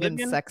Logan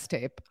sex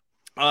tape?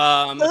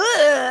 That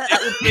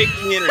would break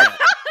the internet.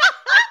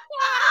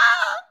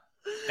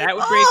 That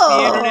would break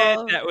the internet.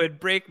 That would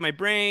break my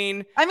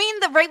brain. I mean,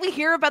 we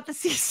hear about the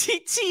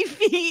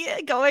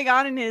CCTV going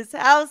on in his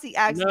house. He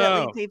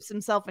accidentally tapes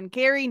himself and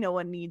Carrie. No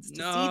one needs to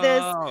see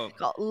this.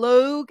 Called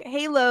Logue.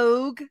 Hey,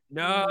 Logue.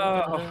 No,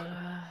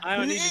 I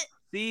don't need to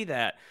see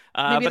that.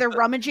 Maybe they're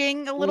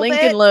rummaging a little Lincoln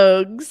bit.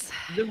 Logs.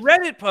 The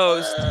Reddit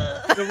post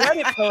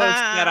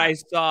that I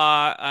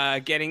saw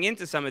getting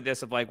into some of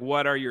this of like,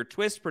 what are your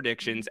twist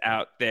predictions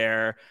out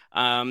there?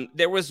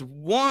 There was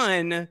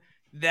one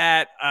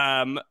that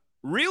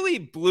really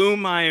blew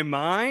my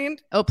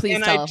mind. Oh, please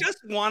and tell. I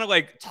just want to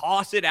like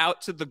toss it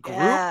out to the group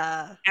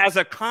as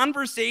a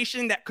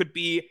conversation that could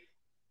be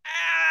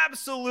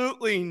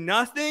absolutely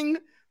nothing,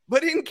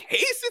 but in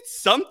case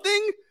it's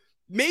something,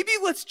 maybe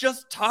let's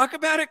just talk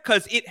about it,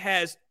 because it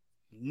has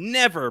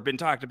never been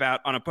talked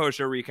about on a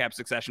post-show recap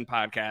Succession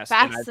podcast,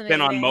 and I've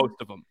been on most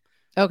of them.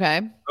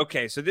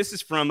 Okay, so this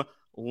is from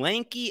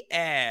Lanky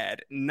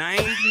Ad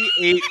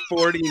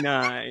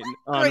 9849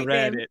 on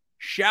Reddit. Name.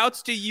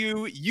 Shouts to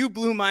you. You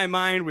blew my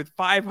mind with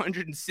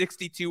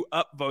 562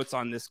 upvotes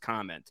on this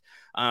comment.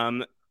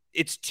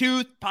 It's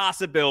two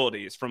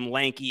possibilities from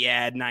Lanky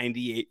Ad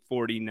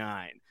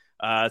 9849.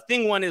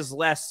 Thing one is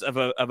less of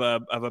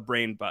a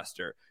brain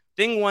buster.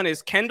 Thing one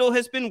is Kendall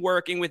has been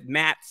working with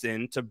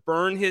Matsson to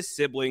burn his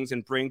siblings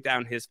and bring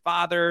down his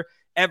father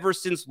ever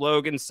since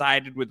Logan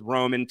sided with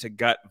Roman to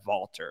gut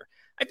Walter.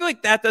 I feel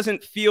like that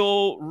doesn't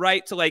feel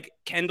right to like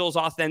Kendall's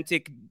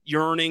authentic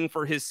yearning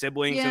for his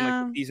siblings in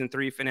like the season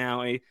 3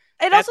 finale.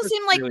 It also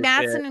seemed like really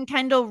Matsson and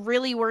Kendall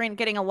really weren't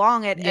getting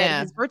along at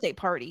his birthday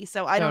party.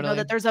 So I don't know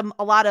that there's a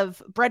lot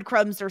of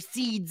breadcrumbs or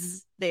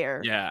seeds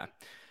there. Yeah.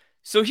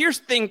 So here's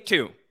thing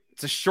 2.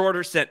 It's a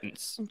shorter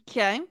sentence.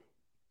 Okay.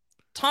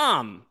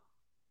 Tom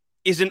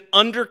is an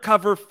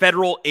undercover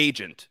federal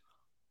agent.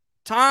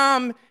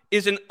 Tom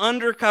is an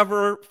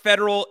undercover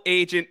federal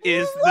agent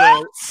is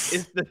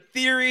the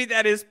theory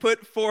that is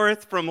put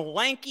forth from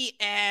Lanky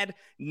Ad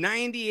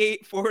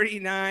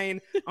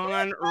 9849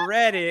 on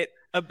Reddit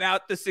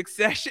about the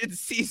Succession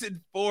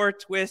season 4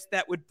 twist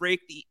that would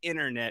break the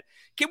internet.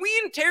 Can we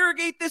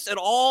interrogate this at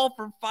all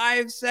for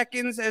 5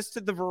 seconds as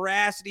to the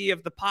veracity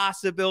of the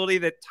possibility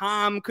that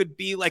Tom could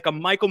be like a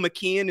Michael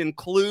McKean in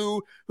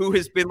Clue who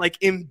has been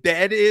like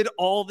embedded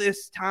all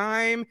this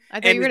time? I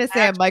thought you were going to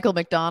say a Michael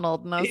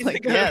McDonald, and I was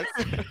like, yes.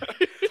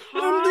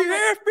 From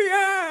the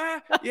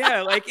FBI.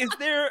 Yeah, like is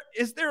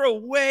there a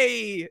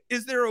way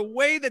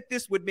that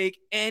this would make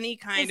any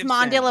kind of sense? Is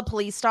Mondale a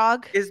police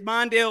dog? Is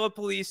Mondale a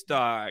police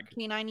dog?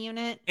 Canine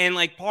unit. And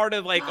like part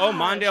of like, oh,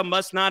 Mondale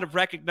must not have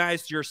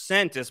recognized your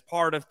scent as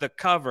part of the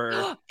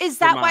cover. Is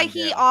that why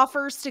he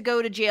offers to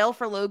go to jail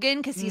for Logan?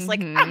 Because he's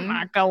like, I'm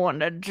not going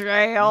to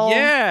jail.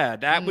 Yeah,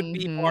 that would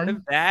be part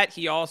of that.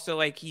 He also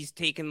like he's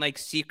taken like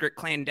secret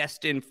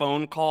clandestine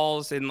phone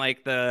calls in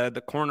like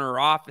the corner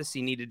office.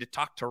 He needed to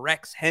talk to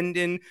Rex Hendon,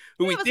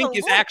 who we think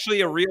is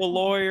actually a real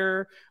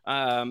lawyer.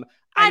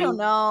 I don't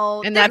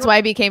know. And that's why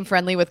I became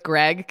friendly with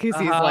Greg, because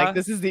he's like,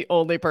 this is the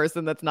only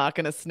person that's not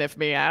going to sniff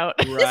me out.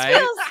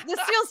 Right? This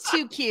feels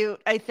too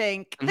cute, I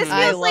think. This feels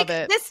I love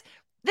it.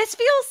 This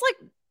feels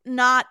like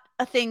not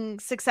a thing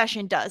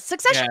Succession does.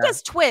 Succession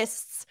does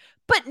twists,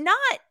 but not.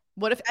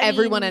 What if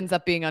everyone ends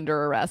up being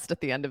under arrest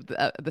at the end of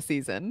the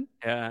season?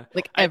 Yeah.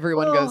 Like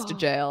everyone goes to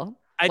jail.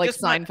 Like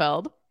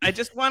Seinfeld. I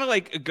just want to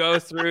like go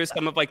through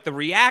some of like the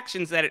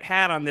reactions that it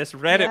had on this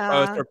Reddit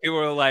post where people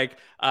were like,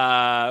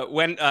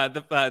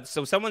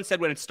 so someone said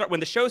when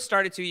the show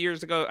started 2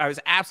 years ago, I was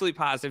absolutely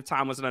positive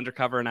Tom was an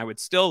undercover and I would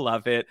still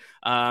love it.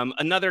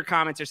 Another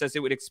commenter says it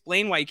would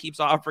explain why he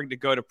keeps offering to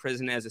go to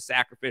prison as a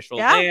sacrificial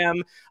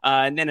lamb.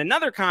 And then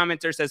another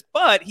commenter says,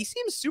 but he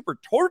seems super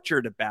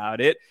tortured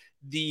about it.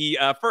 The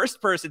first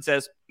person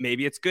says,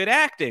 maybe it's good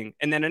acting.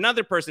 And then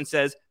another person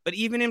says, but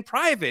even in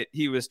private,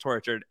 he was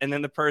tortured. And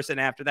then the person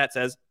after that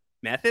says,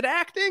 method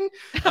acting?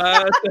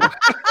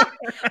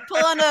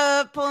 Pulling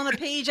a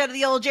page out of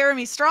the old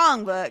Jeremy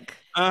Strong book.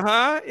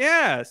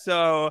 Yeah.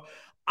 So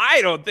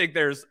I think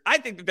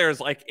that there's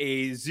like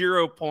a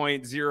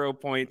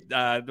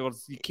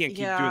 0.0. You can't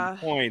keep doing the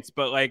points,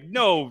 but like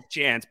no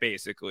chance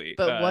basically.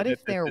 But what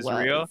if there was?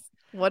 Real.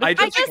 What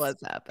if it was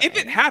happening? If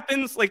it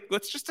happens, like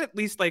let's just at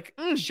least like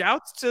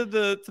shouts to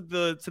the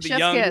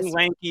young kiss.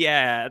 Lanky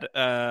Ad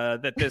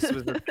that this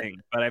was the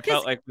thing. But I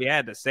felt like we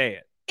had to say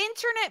it.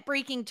 internet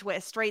breaking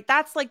twist, right?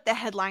 That's like the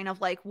headline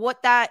of like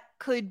what that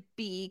could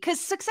be. Because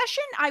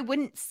Succession, I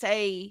wouldn't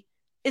say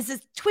is a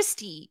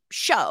twisty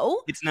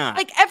show. It's not.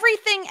 Like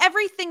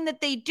everything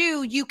that they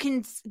do, you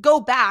can go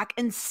back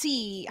and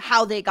see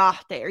how they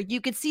got there.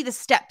 You could see the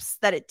steps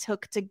that it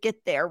took to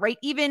get there, right?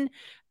 Even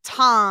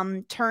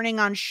Tom turning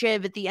on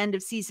Shiv at the end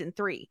of season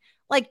 3.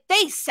 Like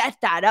they set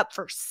that up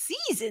for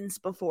seasons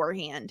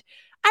beforehand.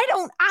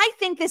 I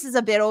think this is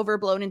a bit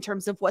overblown in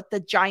terms of what the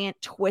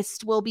giant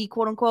twist will be,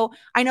 quote unquote.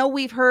 I know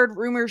we've heard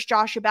rumors,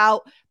 Josh,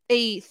 about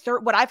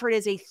what I've heard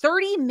is a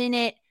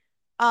 30-minute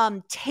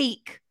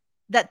take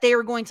that they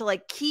are going to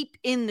like keep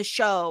in the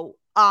show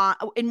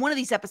in one of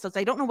these episodes.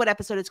 I don't know what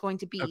episode it's going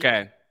to be.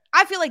 Okay.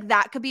 I feel like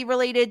that could be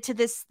related to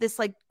this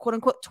like quote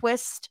unquote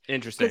twist.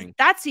 Interesting.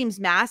 That seems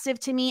massive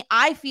to me.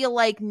 I feel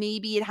like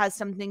maybe it has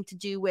something to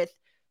do with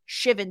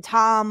Shiv and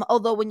Tom,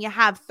 although when you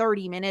have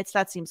 30 minutes,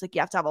 that seems like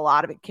you have to have a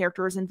lot of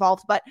characters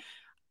involved, but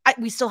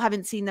we still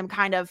haven't seen them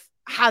kind of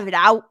have it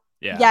out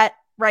yet,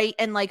 right?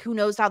 And like, who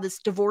knows how this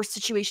divorce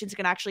situation is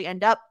going to actually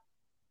end up.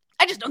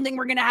 I just don't think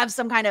we're going to have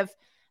some kind of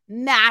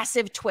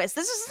massive twist.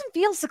 This doesn't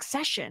feel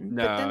Succession.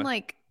 No. But then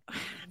like, I'm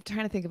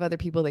trying to think of other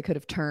people they could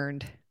have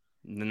turned.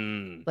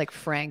 Like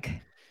Frank.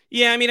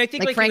 Yeah, I mean, I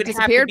think like Frank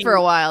disappeared for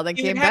a while, then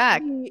came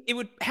back. It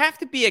would have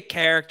to be a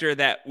character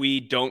that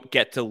we don't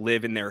get to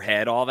live in their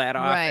head all that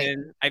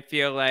often. Right. I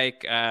feel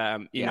like,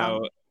 you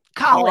know,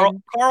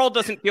 Carl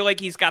doesn't feel like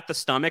he's got the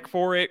stomach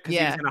for it because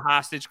he's in a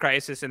hostage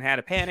crisis and had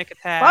a panic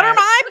attack. Butter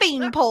my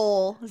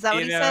beanpole. Is that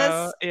what he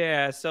says?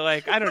 Yeah. So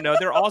like, I don't know.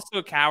 They're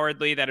also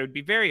cowardly. That it would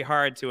be very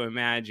hard to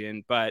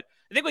imagine. But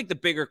I think like the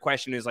bigger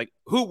question is like,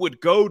 who would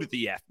go to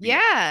the FBI?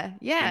 Yeah.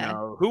 You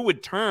know, who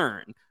would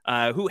turn?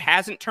 Who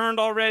hasn't turned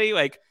already?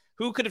 Like,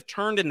 who could have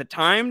turned in the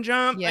time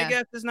jump? I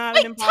guess is not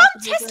an impossible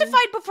Tom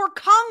testified before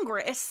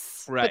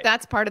Congress. Right. But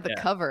that's part of the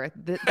cover.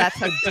 That's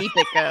how deep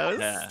it goes.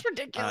 It's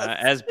ridiculous.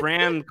 As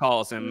Bram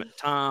calls him,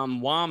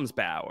 Tom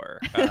Wamsbauer.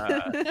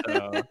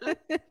 So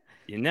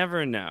you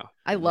never know.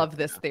 I love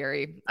this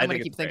theory. I'm going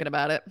to keep thinking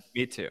about it.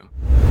 Me too.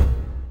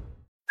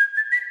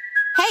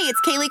 Hey,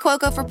 it's Kaylee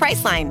Cuoco for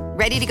Priceline.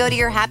 Ready to go to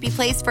your happy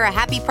place for a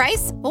happy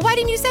price? Well, why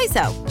didn't you say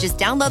so? Just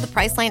download the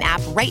Priceline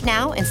app right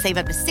now and save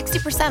up to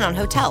 60% on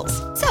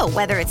hotels. So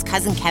whether it's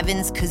Cousin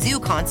Kevin's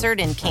Kazoo Concert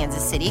in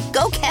Kansas City,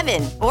 go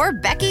Kevin, or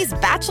Becky's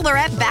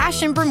Bachelorette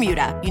Bash in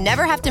Bermuda, you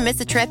never have to miss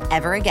a trip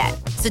ever again.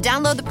 So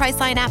download the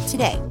Priceline app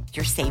today.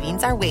 Your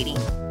savings are waiting.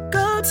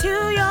 Go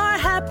to your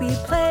happy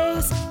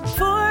place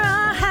for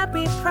a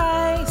happy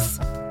price.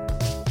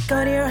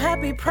 Go to your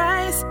happy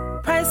price,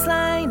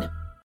 Priceline.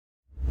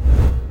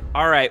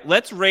 All right,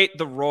 let's rate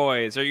the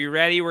Roys. Are you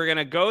ready? We're going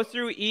to go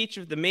through each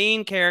of the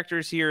main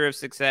characters here of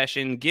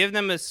Succession, give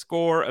them a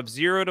score of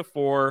 0 to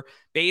 4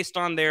 based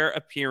on their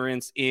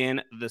appearance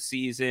in the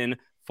season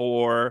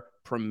 4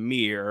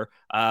 premiere.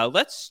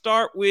 Let's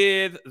start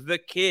with the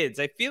kids.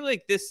 I feel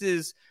like this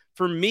is,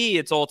 for me,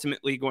 it's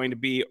ultimately going to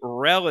be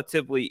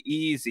relatively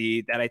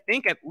easy that I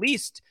think at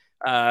least,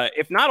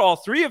 if not all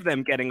 3 of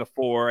them getting a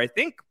 4, I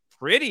think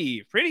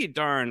pretty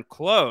darn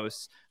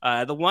close.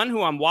 The one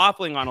who I'm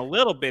waffling on a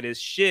little bit is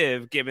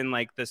Shiv, given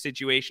like the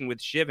situation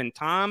with Shiv and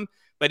Tom,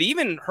 but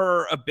even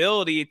her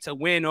ability to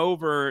win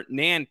over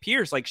Nan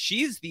Pierce, like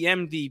she's the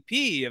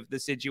MVP of the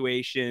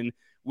situation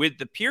with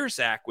the Pierce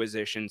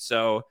acquisition.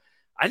 So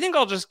I think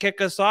I'll just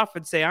kick us off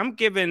and say I'm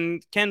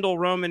giving Kendall,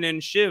 Roman,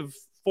 and Shiv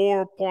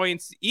 4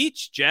 points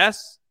each.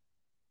 Jess?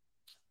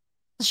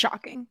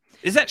 Shocking.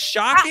 Is that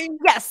shocking?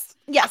 Yes.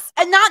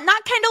 And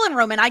not Kendall and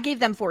Roman. I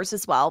gave them 4s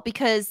as well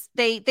because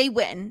they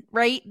win,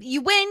 right? You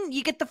win,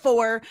 you get the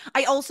 4.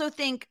 I also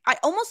think I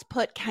almost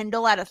put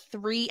Kendall at a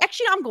 3.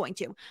 Actually, I'm going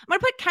to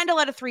put Kendall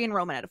at a 3 and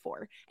Roman at a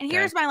 4. And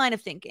here's my line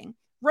of thinking.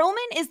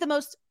 Roman is the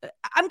most,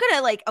 I'm going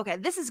to like, okay,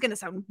 this is going to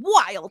sound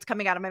wild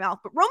coming out of my mouth,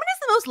 but Roman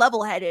is the most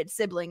level-headed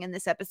sibling in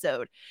this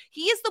episode.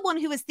 He is the one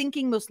who is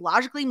thinking most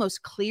logically,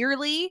 most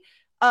clearly,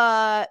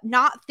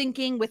 not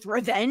thinking with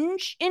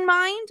revenge in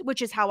mind,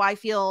 which is how I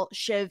feel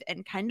Shiv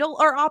and Kendall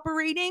are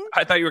operating.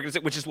 I thought you were going to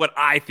say, which is what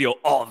I feel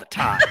all the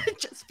time.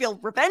 Just feel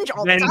revenge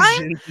all the time.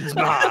 Vengeance is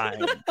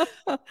mine.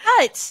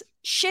 But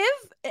Shiv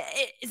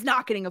is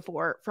not getting a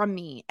 4 from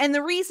me. And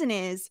the reason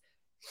is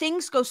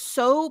things go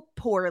so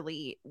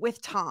poorly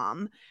with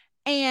Tom.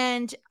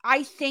 And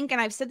I think, and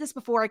I've said this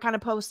before, I kind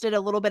of posted a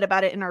little bit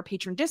about it in our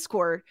patron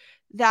Discord,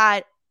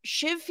 that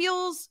Shiv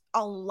feels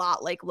a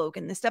lot like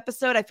Logan this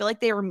episode. I feel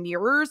like they are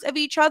mirrors of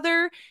each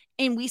other.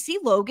 And we see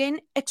Logan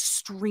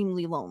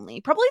extremely lonely.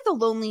 Probably the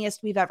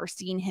loneliest we've ever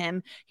seen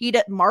him.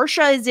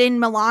 Marsha is in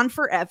Milan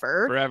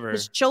forever.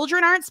 His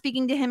children aren't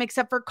speaking to him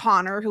except for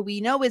Connor, who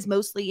we know is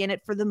mostly in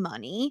it for the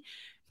money.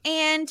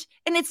 And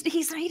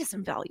he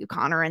doesn't value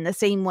Connor in the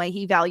same way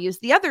he values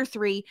the other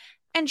 3.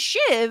 And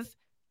Shiv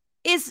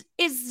is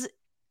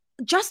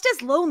just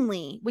as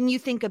lonely when you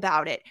think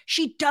about it.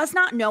 She does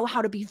not know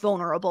how to be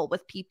vulnerable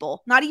with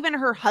people, not even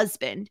her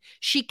husband.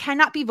 She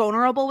cannot be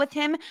vulnerable with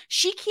him.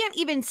 She can't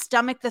even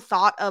stomach the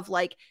thought of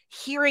like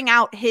hearing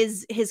out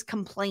his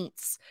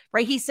complaints,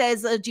 right? He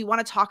says, do you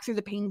want to talk through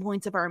the pain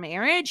points of our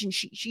marriage? And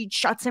she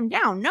shuts him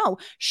down. No,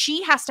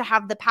 she has to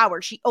have the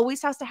power. She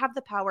always has to have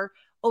the power,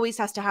 always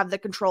has to have the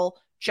control,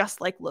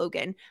 just like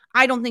Logan.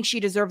 I don't think she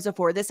deserves a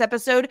 4 this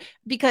episode,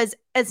 because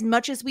as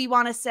much as we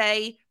want to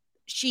say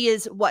she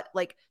is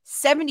like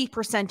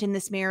 70% in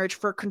this marriage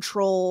for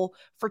control,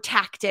 for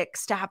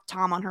tactics, to have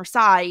Tom on her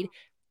side,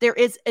 there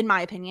is, in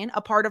my opinion,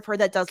 a part of her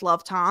that does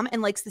love Tom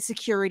and likes the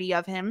security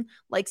of him,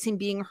 likes him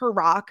being her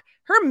rock.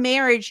 Her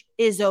marriage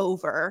is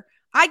over.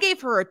 I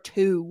gave her a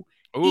 2.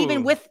 Ooh.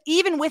 Even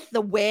with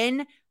the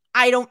win,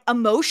 I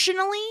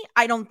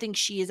don't think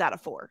she is at a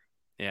 4.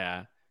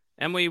 Yeah.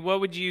 Emily, what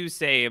would you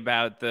say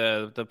about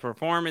the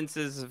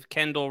performances of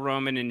Kendall,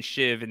 Roman, and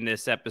Shiv in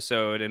this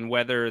episode, and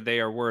whether they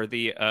are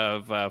worthy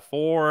of a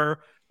 4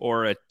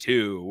 or a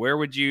 2? Where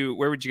would you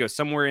go?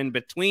 Somewhere in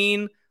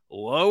between?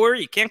 Lower?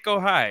 You can't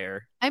go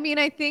higher. I mean,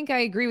 I think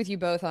I agree with you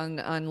both on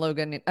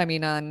Logan. I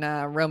mean, on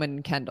Roman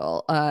and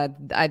Kendall.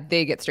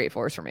 They get straight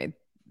 4s for me.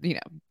 You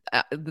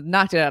know,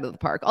 knocked it out of the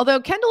park. Although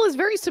Kendall is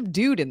very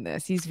subdued in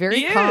this. He's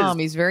very calm.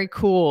 He's very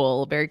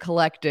cool, very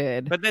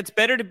collected. But that's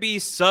better to be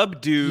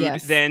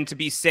subdued than to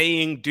be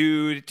saying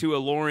dude to a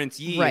Lawrence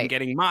Yee and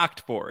getting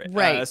mocked for it.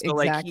 Right, so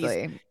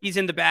exactly. Like he's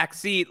in the back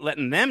seat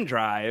letting them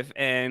drive,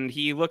 and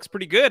he looks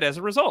pretty good as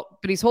a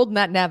result. But he's holding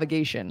that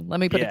navigation. Let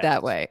me put it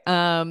that way.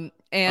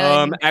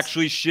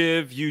 Actually,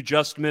 Shiv, you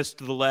just missed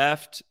the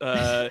left.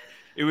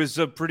 It was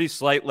a pretty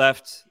slight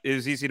left. It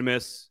was easy to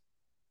miss.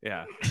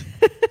 Yeah.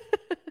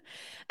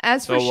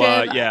 As for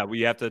Shiv,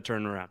 we have to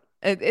turn around.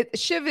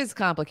 Shiv is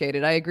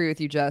complicated. I agree with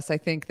you, Jess. I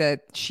think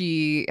that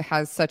she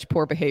has such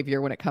poor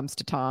behavior when it comes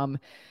to Tom,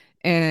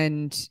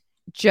 and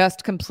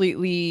just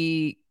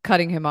completely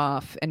cutting him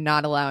off and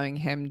not allowing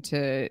him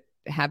to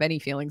have any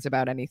feelings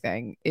about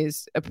anything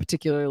is a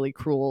particularly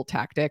cruel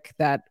tactic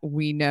that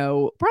we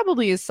know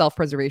probably is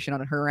self-preservation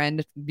on her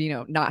end, you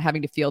know, not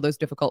having to feel those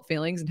difficult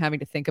feelings and having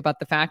to think about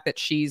the fact that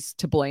she's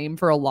to blame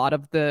for a lot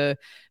of the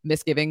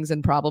misgivings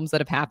and problems that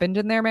have happened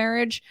in their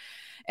marriage.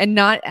 And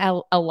not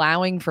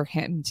allowing for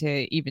him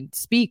to even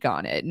speak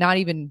on it, not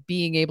even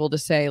being able to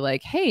say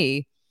like,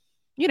 hey,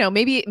 you know,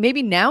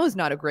 maybe now is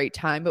not a great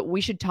time, but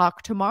we should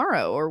talk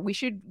tomorrow, or we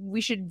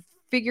should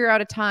figure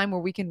out a time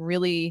where we can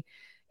really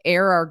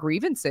air our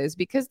grievances,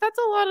 because that's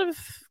a lot of,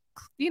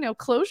 you know,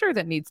 closure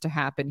that needs to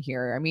happen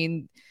here. I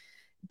mean,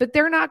 but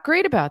they're not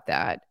great about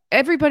that.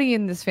 Everybody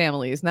in this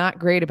family is not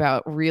great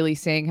about really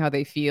saying how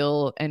they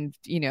feel and,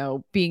 you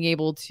know, being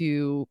able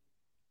to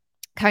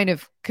kind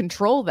of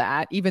control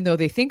that, even though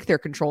they think they're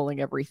controlling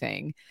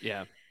everything.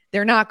 Yeah.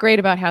 They're not great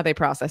about how they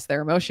process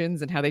their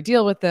emotions and how they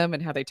deal with them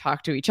and how they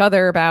talk to each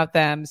other about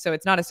them. So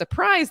it's not a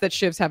surprise that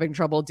Shiv's having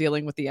trouble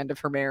dealing with the end of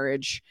her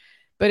marriage,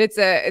 but it's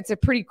a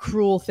pretty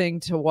cruel thing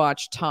to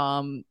watch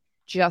Tom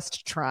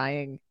just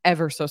trying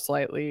ever so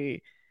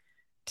slightly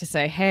to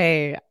say,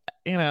 hey,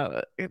 you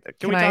know,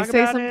 can I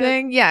say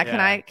something? Yeah.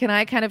 Can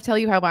I kind of tell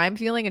you how I'm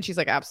feeling? And she's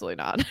like, absolutely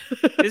not.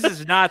 This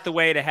is not the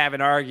way to have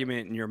an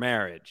argument in your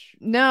marriage.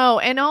 No.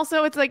 And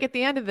also it's like at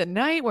the end of the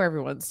night where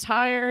everyone's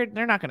tired,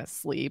 they're not going to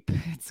sleep.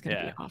 It's going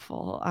to be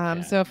awful.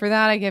 So for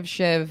that, I give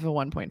Shiv a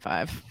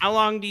 1.5. How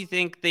long do you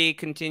think they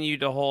continue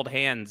to hold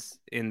hands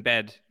in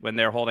bed when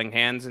they're holding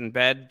hands in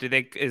bed?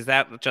 Is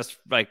that just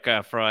like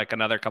for like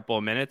another couple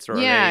of minutes, or are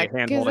they hand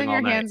holding all night? Because then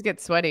your hands get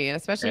sweaty, and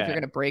especially if you're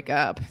going to break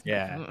up.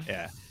 Yeah.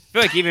 I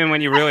feel like even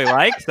when you really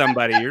like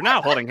somebody, you're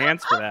not holding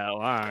hands for that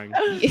long.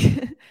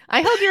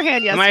 I held your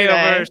hand yesterday. Am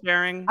I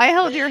oversharing? I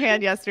held your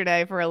hand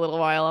yesterday for a little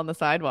while on the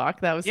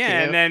sidewalk. That was cute.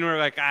 And then we're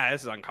like,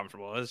 this is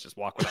uncomfortable. Let's just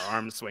walk with our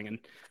arms swinging,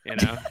 you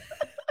know?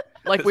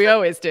 Like we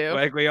always do.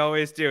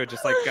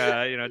 Just like,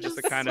 just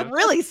the kind of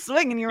really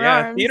swinging your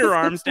arms. Theater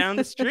arms down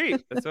the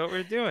street. That's what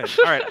we're doing.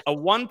 All right. A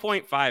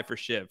 1.5 for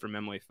Shiv from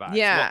Emily 5.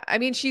 Yeah. I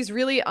mean, she's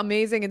really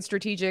amazing and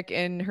strategic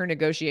in her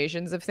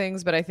negotiations of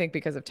things, but I think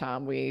because of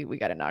Tom, we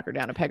got to knock her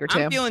down a peg or two.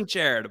 I'm feeling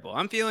charitable.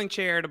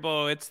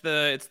 It's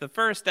the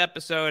first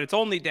episode. It's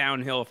only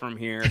downhill from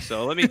here.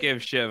 So let me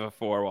give Shiv a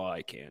 4 while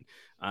I can.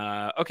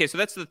 Okay, so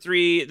that's the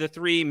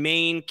three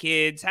main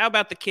kids. How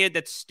about the kid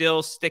that's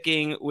still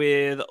sticking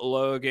with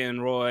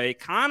Logan Roy?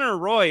 Connor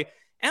Roy.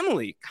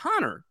 Emily,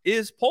 Connor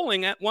is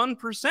polling at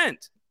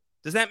 1%.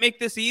 Does that make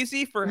this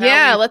easy for him?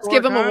 Yeah, let's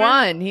give him a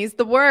 1. He's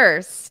the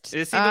worst.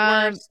 Is he the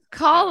worst?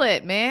 Call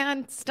it,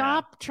 man.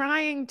 Stop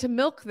trying to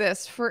milk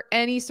this for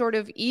any sort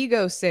of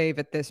ego save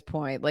at this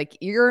point. Like,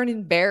 you're an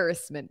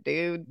embarrassment,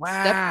 dude.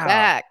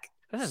 Wow.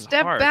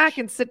 Step back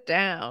and sit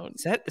down.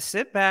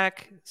 Sit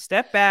back.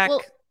 Step back.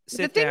 Well,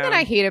 the thing that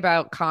I hate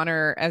about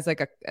Connor as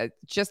like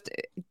just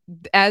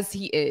as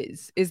he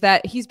is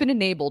that he's been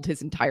enabled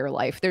his entire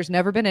life. There's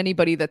never been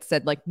anybody that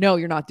said like, no,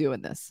 you're not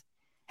doing this.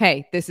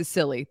 Hey, this is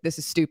silly. This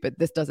is stupid.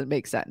 This doesn't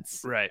make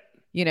sense. Right.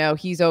 You know,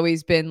 he's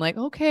always been like,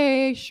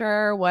 okay,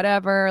 sure,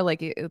 whatever.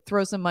 Like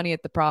throw some money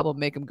at the problem,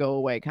 make him go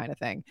away kind of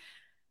thing.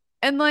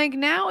 And like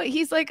now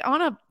he's like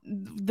on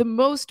the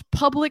most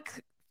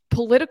public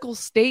political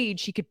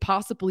stage he could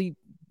possibly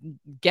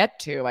get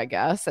to, I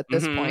guess, at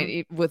this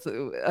point, with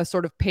a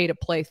sort of pay to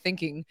play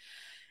thinking.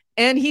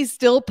 And he's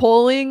still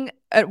polling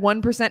at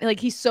 1%. Like,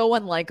 he's so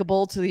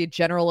unlikable to the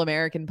general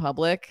American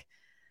public.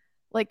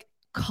 Like,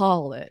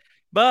 call it.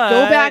 But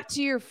go back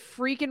to your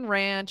freaking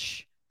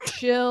ranch,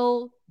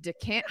 chill,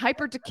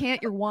 hyper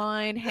decant your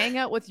wine, hang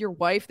out with your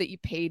wife that you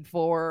paid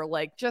for.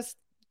 Like, just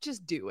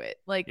do it.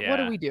 Like, what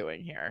are we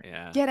doing here?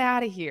 Yeah. Get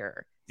out of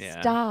here.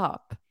 Yeah.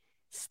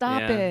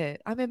 Stop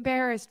it. I'm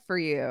embarrassed for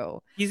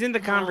you. He's in the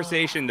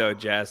conversation though,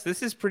 Jess.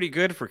 This is pretty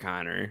good for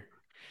Connor.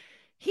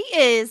 He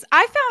is.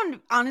 I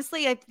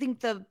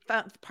think the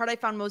part I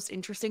found most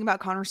interesting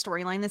about Connor's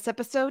storyline this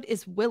episode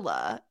is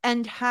Willa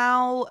and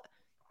how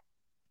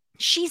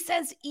she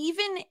says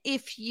even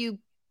if you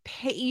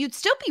pay, you'd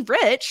still be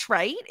rich,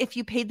 right? If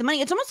you paid the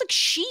money. It's almost like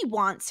she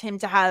wants him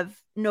to have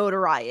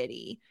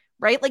notoriety,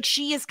 right? Like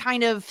she is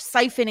kind of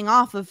siphoning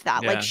off of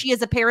that. Like she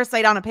is a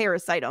parasite on a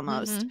parasite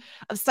almost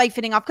of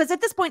siphoning off. Because at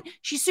this point,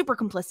 she's super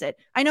complicit.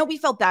 I know we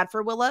felt bad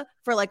for Willa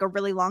for like a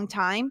really long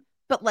time.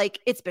 But like,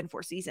 it's been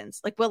 4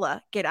 seasons. Like,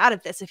 Willa, get out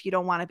of this if you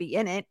don't want to be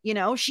in it. You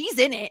know, she's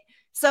in it.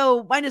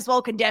 So might as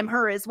well condemn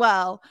her as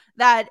well.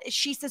 That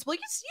she says, well,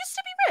 you used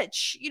to be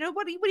rich. You know,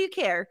 what do you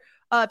care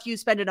if you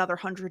spend another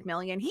 100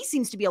 million? He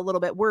seems to be a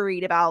little bit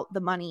worried about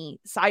the money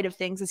side of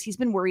things, as he's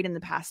been worried in the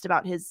past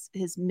about his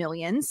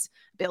millions,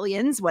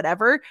 billions,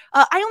 whatever.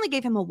 I only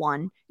gave him a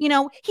 1. You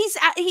know, he's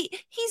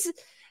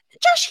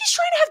Josh, he's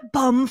trying to have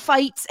bum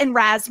fights and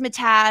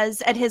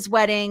razzmatazz at his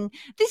wedding.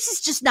 This is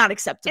just not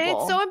acceptable. And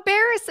it's so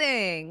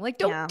embarrassing. Like,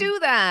 don't do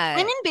that.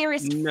 I'm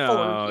embarrassed for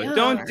you.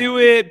 Don't do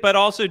it, but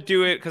also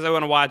do it because I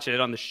want to watch it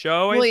on the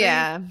show.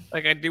 Yeah.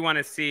 Like, I do want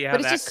to see how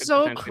but that it's just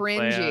so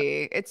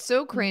cringy. It's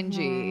so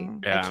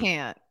cringy. Yeah. I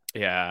can't.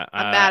 Yeah.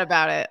 I'm mad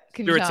about it.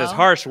 Stuart says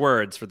harsh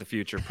words for the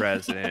future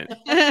president.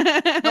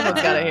 Someone's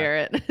got to hear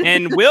it.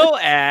 And Will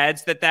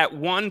adds that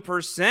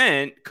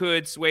 1%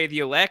 could sway the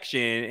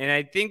election. And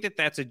I think that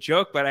that's a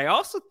joke, but I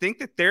also think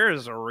that there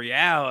is a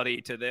reality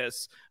to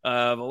this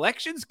of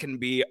elections can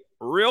be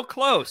real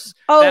close.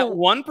 That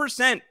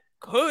 1%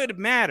 could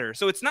matter.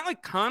 So it's not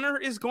like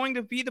Connor is going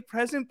to be the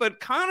president, but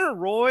Connor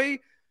Roy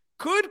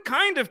could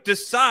kind of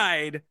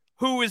decide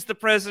who is the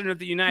president of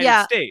the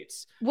United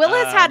States. Will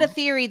has had a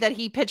theory that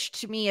he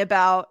pitched to me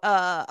about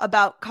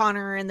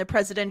Connor and the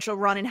presidential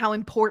run and how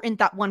important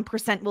that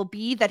 1% will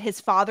be, that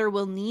his father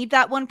will need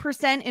that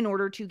 1% in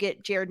order to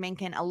get Jared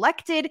Mencken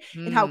elected,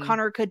 and how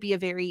Connor could be a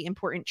very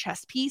important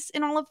chess piece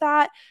in all of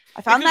that.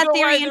 I found that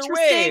theory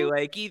interesting.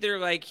 Like either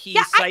like he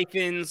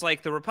siphons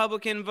like the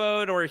Republican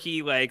vote or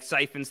he like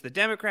siphons the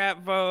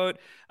Democrat vote.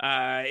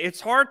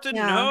 It's hard to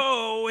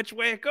know which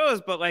way it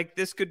goes, but like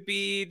this could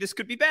be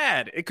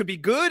bad. It could be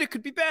good. It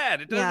could be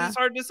bad. It's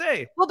hard to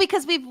say. Well,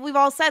 because we've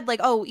all said like,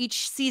 oh,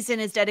 each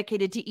season is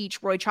dedicated to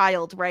each Roy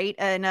child, right?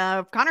 And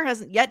Connor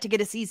hasn't yet to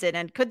get a season.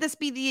 And could this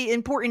be the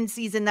important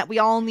season that we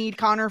all need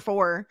Connor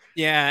for?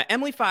 Yeah,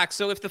 Emily Fox.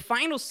 So if the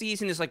final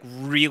season is like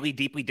really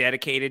deeply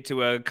dedicated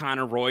to a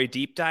Connor Roy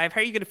deep dive,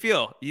 how are you going to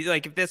feel? You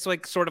like if this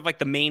like sort of like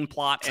the main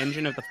plot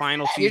engine of the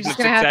final season? You're just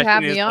going to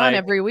have me on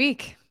every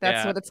week.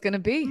 That's what it's going to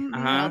be.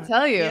 I'll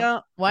tell you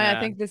why I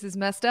think this is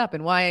messed up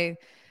and why,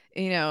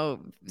 you know,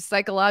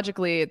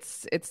 psychologically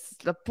it's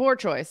the poor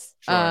choice.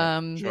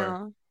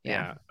 Sure.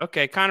 Yeah.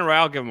 Okay. Connor Roy,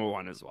 I'll give him a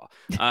 1 as well.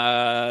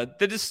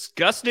 The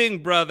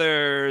Disgusting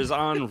Brothers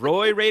on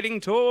Roy Rating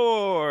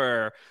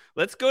Tour.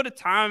 Let's go to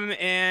Tom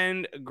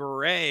and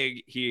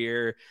Greg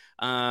here.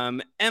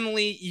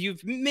 Emily,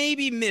 you've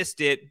maybe missed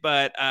it,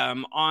 but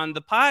on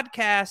the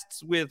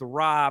podcasts with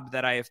Rob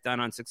that I have done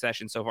on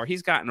Succession so far,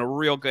 he's gotten a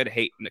real good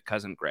hate into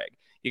Cousin Greg.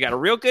 You got a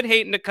real good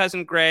hate into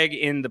Cousin Greg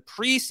in the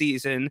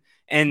preseason,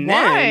 and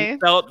then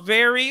felt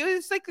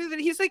it's like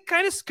he's like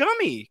kind of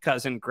scummy,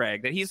 Cousin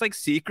Greg, that he's like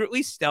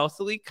secretly,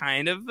 stealthily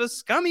kind of a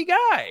scummy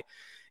guy.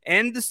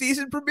 And the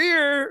season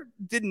premiere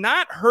did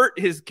not hurt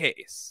his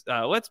case.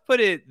 Let's put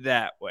it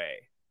that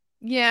way.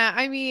 Yeah,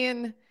 I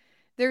mean,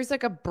 there's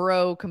like a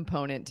bro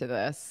component to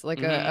this,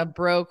 like a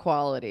bro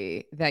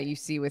quality that you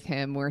see with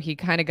him where he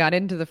kind of got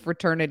into the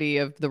fraternity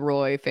of the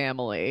Roy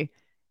family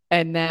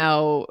and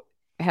now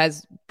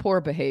has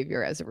poor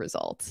behavior as a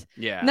result.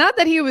 Yeah. Not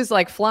that he was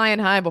like flying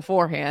high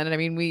beforehand. And I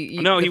mean,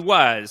 he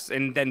was,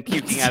 and then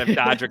puking out of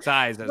Dodrick's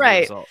eyes as a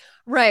result.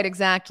 Right,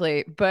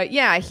 exactly. But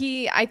yeah,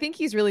 I think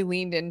he's really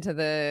leaned into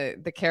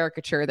the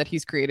caricature that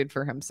he's created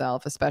for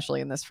himself, especially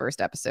in this first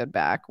episode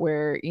back,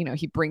 where, you know,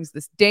 he brings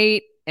this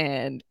date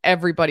and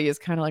everybody is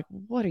kind of like,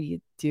 what are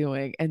you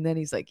doing? And then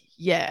he's like,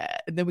 yeah.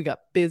 And then we got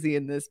busy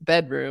in this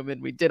bedroom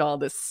and we did all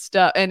this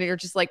stuff. And you're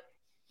just like,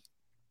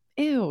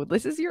 ew,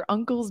 this is your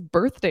uncle's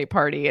birthday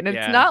party. And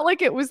it's not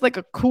like it was like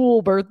a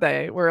cool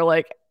birthday where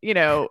like, you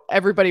know,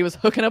 everybody was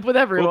hooking up with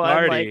everyone.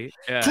 Cool party.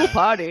 Like, cool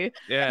party.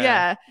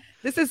 Yeah.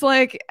 This is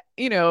like,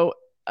 you know,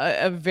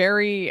 a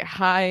very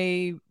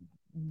high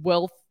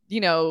wealth,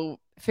 you know,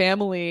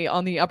 family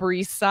on the Upper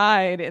East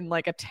Side in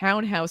like a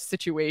townhouse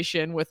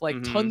situation with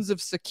like tons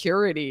of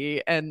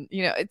security. And,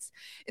 you know,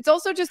 it's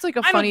also just like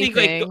a funny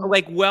thing.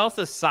 Like wealth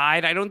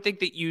aside, I don't think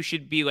that you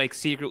should be like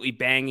secretly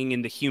banging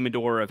in the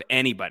humidor of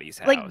anybody's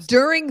house. Like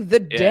during the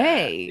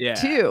day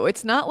too.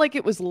 It's not like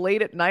it was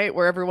late at night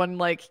where everyone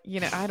like, you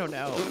know, I don't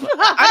know.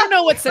 I don't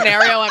know what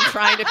scenario I'm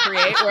trying to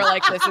create where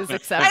like this is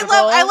acceptable.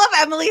 I love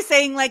Emily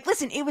saying like,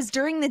 listen, it was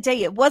during the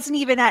day. It wasn't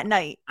even at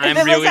night. I'm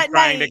really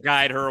trying to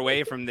guide her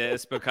away from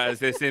this because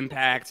this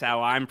impacts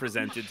how I'm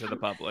presented to the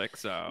public.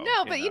 So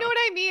no, but you know what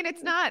I mean?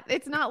 It's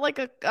not like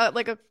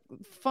a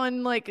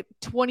fun like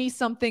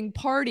 20-something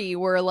party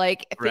where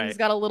like things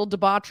got a little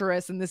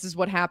debaucherous and this is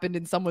what happened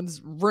in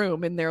someone's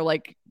room in their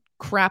like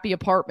crappy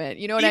apartment.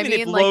 You know what I mean?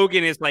 Even if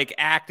Logan is like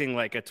acting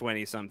like a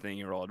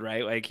 20-something-year-old,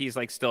 right? Like he's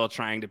like still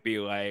trying to be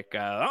like,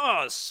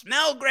 oh,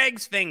 smell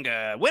Greg's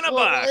finger, win a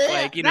buck.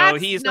 Like, you know,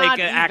 he's like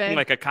acting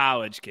like a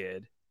college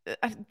kid.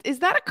 Is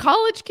that a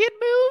college kid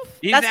move?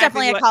 That's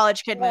definitely a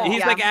college kid move.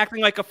 He's like acting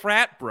like a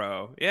frat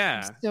bro.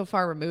 Yeah. I'm so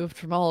far removed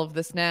from all of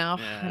this now.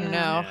 Yeah. I don't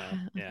know.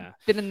 Yeah.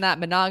 Been in that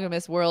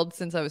monogamous world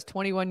since I was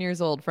 21 years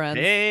old, friends.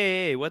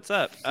 Hey, what's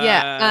up?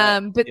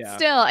 But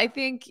still, I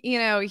think, you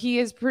know, he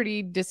is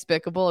pretty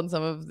despicable in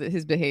some of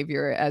his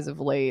behavior as of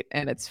late,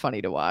 and it's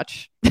funny to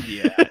watch.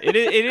 Yeah, it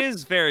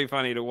is very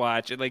funny to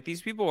watch. Like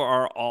these people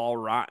are all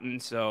rotten.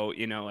 So,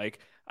 you know, like,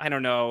 I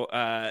don't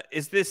know.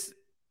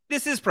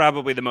 This is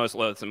probably the most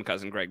loathsome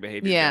Cousin Greg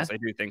behavior. Yes, I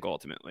do think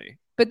ultimately.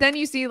 But then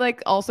you see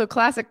like also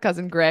classic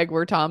Cousin Greg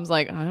where Tom's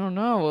like, I don't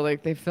know,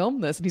 like they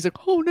filmed this, and he's like,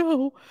 oh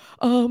no.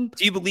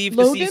 Do you believe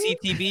Logan? the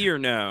CCTV or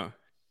no?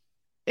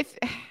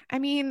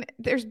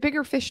 There's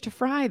bigger fish to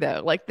fry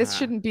though. Like this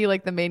shouldn't be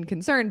like the main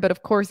concern, but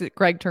of course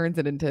Greg turns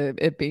it into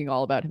it being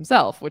all about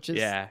himself, which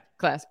is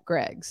classic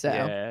Greg. So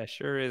yeah,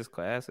 sure is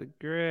classic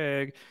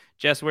Greg.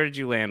 Jess, where did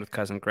you land with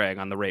Cousin Greg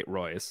on the Rate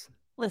Royce?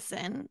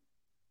 Listen.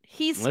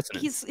 He's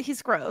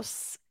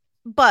gross,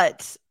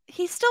 but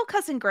he's still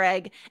Cousin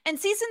Greg. And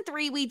season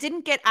 3, we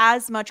didn't get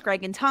as much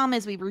Greg and Tom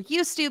as we were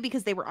used to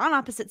because they were on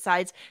opposite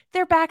sides.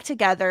 They're back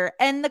together.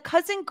 And the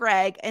Cousin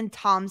Greg and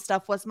Tom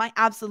stuff was my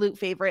absolute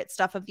favorite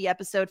stuff of the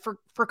episode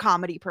for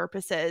comedy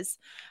purposes.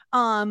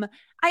 I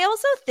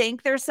also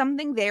think there's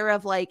something there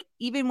of like,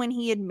 even when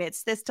he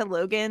admits this to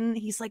Logan,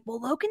 he's like, well,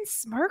 Logan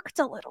smirked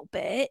a little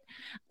bit.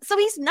 So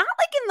he's not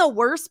like in the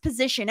worst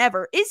position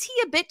ever. Is he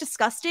a bit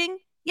disgusting?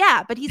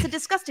 Yeah, but he's a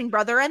disgusting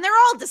brother, and they're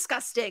all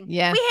disgusting.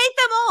 Yeah. We hate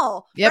them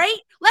all, right?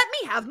 Let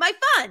me have my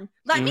fun.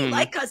 Let me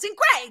like Cousin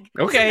Greg.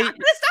 Okay. I'm not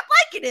gonna stop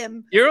liking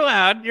him. You're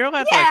allowed to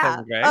like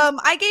Cousin Greg.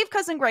 I gave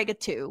Cousin Greg a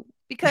 2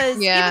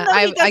 because even though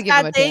he does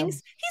bad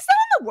things, he's not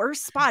in the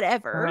worst spot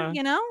ever,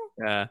 you know?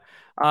 Yeah.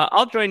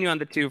 I'll join you on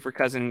the 2 for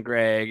Cousin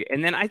Greg,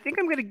 and then I think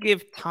I'm going to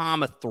give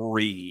Tom a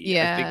 3.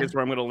 Yeah, I think that's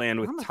where I'm going to land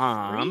with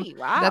Tom.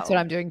 Wow, that's what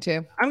I'm doing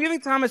too. I'm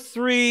giving Tom a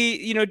 3,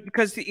 you know,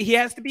 because he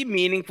has to be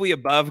meaningfully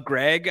above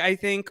Greg. I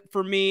think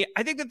for me,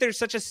 I think that there's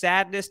such a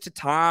sadness to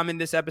Tom in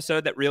this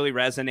episode that really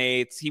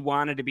resonates. He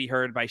wanted to be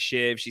heard by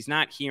Shiv. She's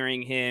not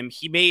hearing him.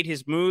 He made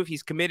his move.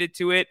 He's committed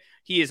to it.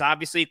 He is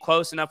obviously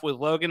close enough with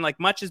Logan. Like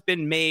much has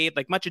been made,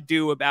 like much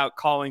ado about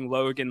calling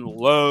Logan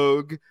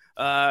Logue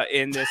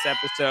in this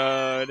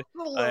episode.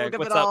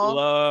 What's up,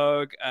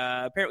 Logue?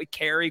 Apparently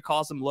Carrie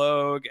calls him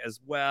Logue as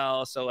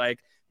well. So like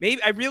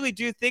maybe I really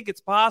do think it's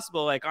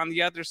possible. Like on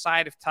the other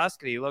side of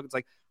Tuscany, Logan's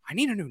like, I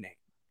need a new name.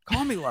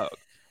 Call me Logue.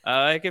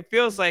 Like it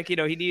feels like, you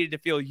know, he needed to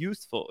feel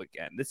youthful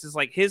again. This is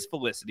like his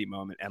Felicity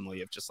moment,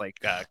 Emily, of just like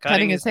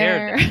cutting his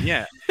hair down.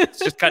 Yeah, it's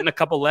just cutting a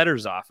couple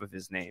letters off of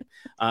his name.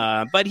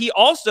 But he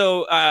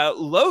also,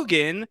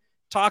 Logan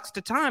talks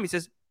to Tom. He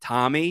says,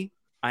 Tommy,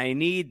 I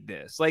need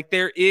this. Like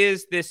there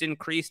is this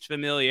increased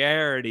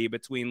familiarity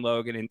between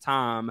Logan and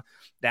Tom,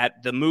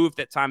 that the move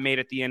that Tom made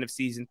at the end of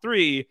season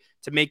 3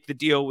 to make the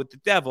deal with the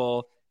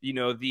devil, you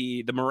know,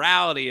 the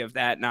morality of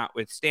that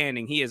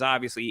notwithstanding, he is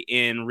obviously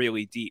in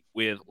really deep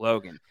with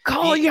Logan.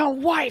 Call your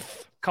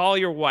wife.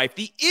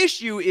 The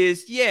issue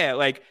is,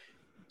 like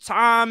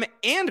Tom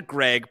and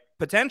Greg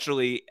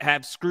potentially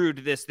have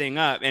screwed this thing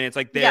up, and it's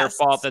like their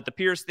fault that the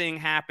Pierce thing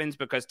happens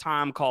because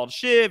Tom called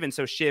Shiv, and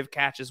so Shiv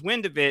catches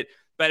wind of it.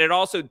 But it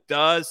also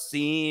does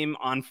seem,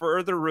 on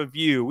further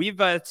review,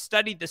 we've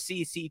studied the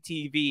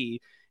CCTV,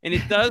 and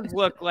it does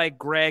look like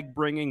Greg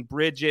bringing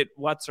Bridget,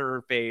 what's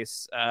her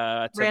face,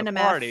 to Random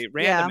the party,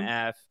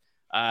 F,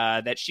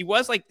 that she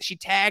was like, she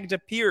tagged a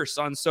Pierce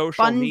on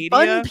social media.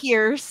 Fun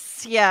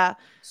Pierce, yeah.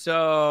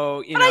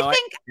 So, but I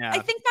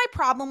think my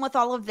problem with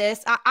all of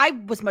this, I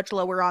was much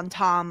lower on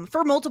Tom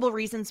for multiple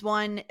reasons.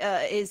 One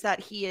is that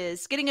he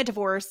is getting a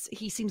divorce.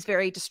 He seems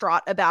very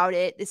distraught about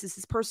it. This is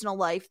his personal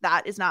life.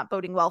 That is not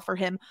boding well for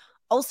him.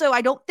 Also,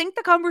 I don't think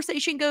the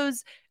conversation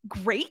goes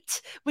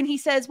great when he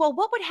says, well,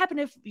 what would happen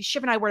if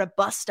Shiv and I were to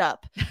bust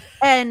up?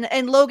 And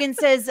Logan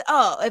says,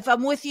 oh, if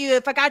I'm with you,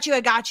 if I got you,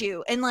 I got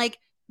you. And like,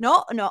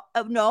 no.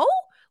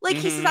 Like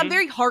he says, I'm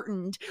very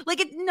heartened. Like,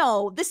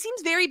 this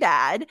seems very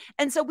bad.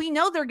 And so we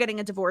know they're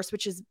getting a divorce,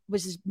 which is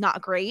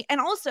not great.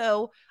 And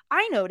also,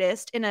 I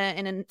noticed in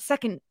a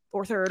second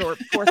or third or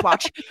fourth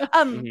watch.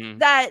 Mhm.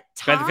 That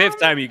By Tom, the fifth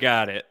time, you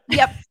got it.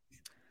 Yep.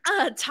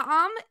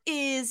 Tom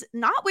is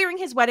not wearing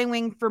his wedding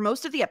ring for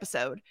most of the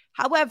episode.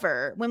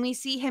 However, when we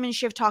see him and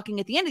Shiv talking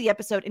at the end of the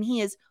episode and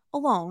he is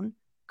alone,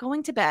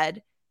 going to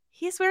bed,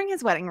 he is wearing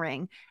his wedding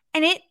ring.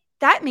 And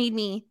that made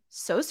me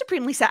so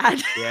supremely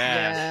sad.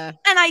 Yeah.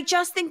 And I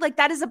just think like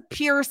that is a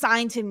pure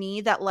sign to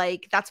me that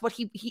like that's what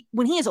he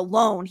when he is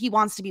alone, he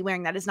wants to be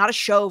wearing that. It's not a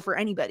show for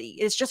anybody.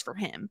 It's just for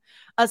him.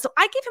 So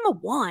I give him a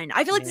 1.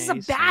 I feel like this is a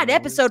bad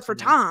episode for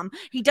Tom.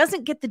 He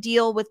doesn't get the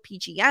deal with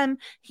PGM.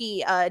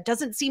 He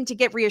doesn't seem to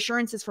get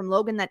reassurances from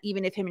Logan that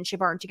even if him and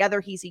Shiv aren't together,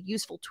 he's a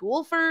useful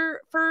tool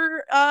for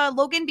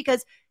Logan,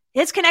 because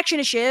his connection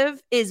to Shiv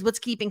is what's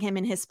keeping him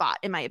in his spot,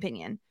 in my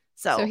opinion.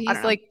 So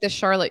he's like the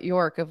Charlotte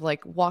York of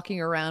like walking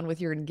around with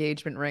your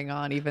engagement ring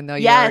on, even though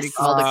you Yes. already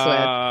called it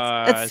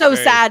quits. That's so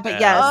very sad, but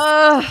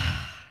yes.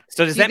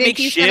 So does Do you that think make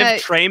he's Shiv gonna-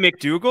 Trey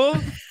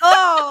McDougal?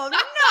 Oh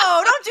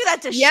no! Don't do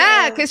that to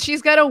Yeah, Shiv. because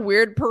she's got a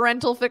weird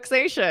parental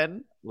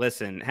fixation.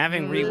 Listen,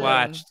 having Mm.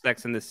 rewatched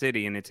Sex and the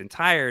City in its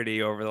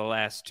entirety over the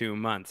last 2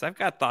 months, I've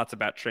got thoughts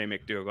about Trey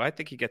McDougal. I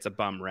think he gets a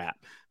bum rap.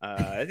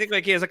 I think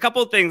like he has a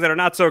couple of things that are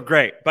not so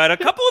great, but a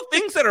couple of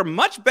things that are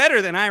much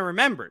better than I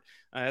remembered.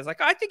 I was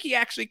like, I think he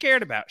actually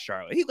cared about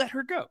Charlotte. He let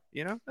her go.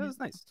 You know, that was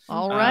nice.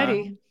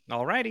 Alrighty.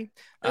 Alrighty.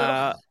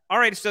 All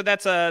right. So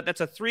that's a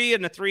 3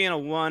 and a 3 and a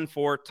 1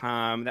 for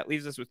Tom. That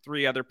leaves us with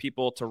 3 other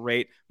people to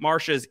rate.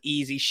 Marsha's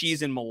easy.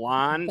 She's in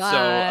Milan, Bye.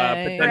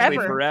 so potentially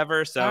Forever.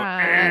 forever. So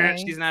Bye.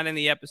 she's not in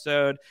the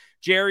episode.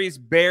 Jerry's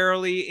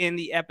barely in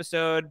the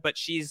episode, but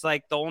she's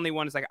like the only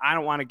one who's like, I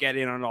don't want to get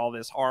in on all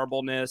this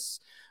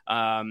horribleness.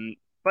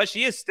 But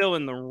she is still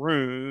in the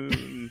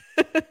room.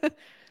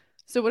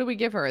 So what do we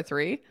give her? A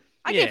 3?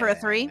 I gave her a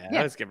 3.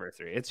 Yeah. Let's give her a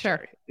 3. It's Sure.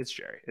 Jerry. It's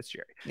Jerry. It's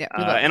Jerry. Yeah.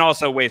 we love And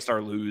also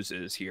Waystar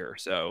loses here.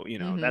 So,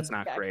 Mhm. that's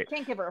not Yeah, great.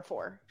 Can't give her a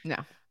 4. No.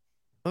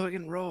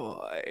 Logan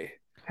Roy.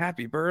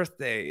 Happy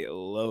birthday,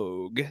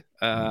 Log.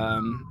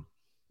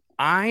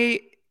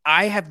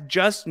 I have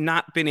just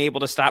not been able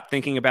to stop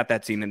thinking about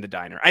that scene in the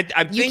diner.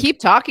 I You think keep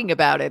talking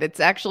about it. It's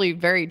actually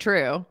very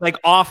true. like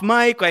off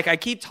mic, like I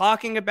keep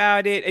talking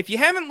about it. If you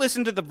haven't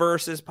listened to the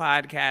Versus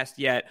podcast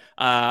yet,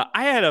 I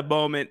had a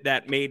moment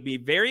that made me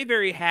very,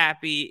 very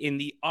happy in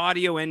the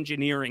audio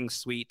engineering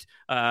suite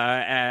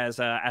as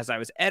I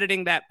was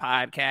editing that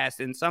podcast.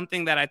 And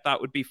something that I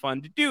thought would be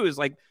fun to do is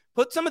like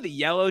put some of the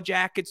Yellow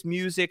Jackets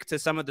music to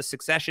some of the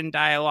Succession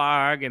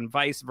dialogue and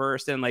vice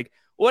versa. And like,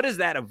 what does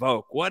that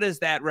evoke? What does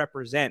that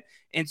represent?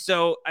 And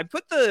so I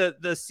put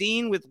the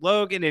scene with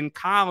Logan and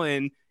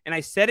Colin, and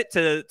I set it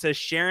to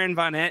Sharon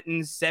Von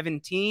Etten's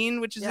 17,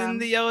 which is in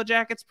the Yellow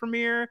Jackets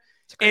premiere.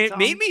 And it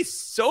made me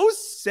so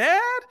sad.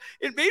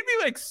 It made me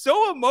like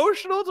so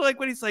emotional to like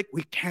when he's like,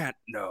 we can't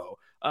know.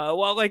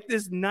 While like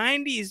this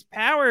 90s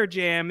power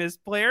jam is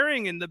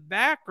blaring in the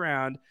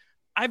background.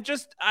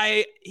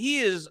 He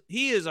is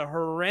a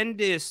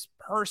horrendous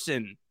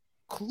person.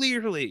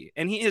 Clearly,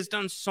 and he has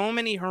done so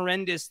many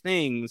horrendous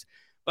things,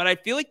 but I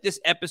feel like this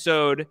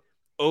episode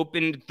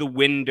opened the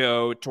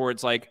window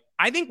towards like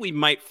I think we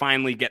might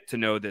finally get to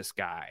know this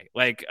guy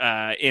like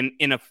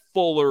in a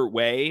fuller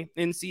way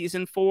in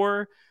season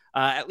 4.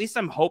 At least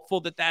I'm hopeful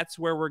that that's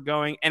where we're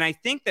going. And I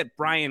think that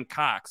Brian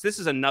Cox, this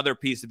is another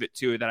piece of it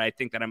too that I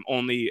think that I'm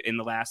only in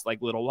the last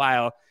like little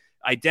while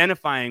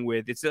identifying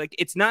with. It's like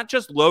it's not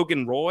just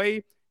Logan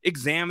Roy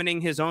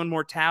examining his own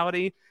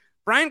mortality.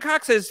 Brian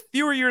Cox has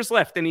fewer years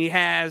left than he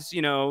has,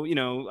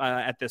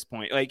 at this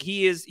point. Like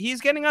he's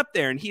getting up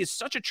there, and he is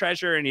such a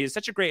treasure, and he is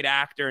such a great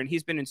actor, and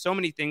he's been in so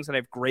many things that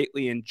I've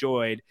greatly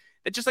enjoyed.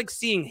 That just like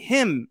seeing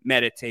him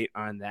meditate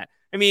on that.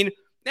 I mean,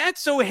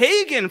 that's so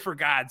Hagen, for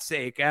God's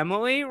sake,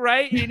 Emily,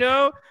 right?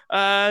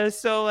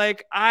 So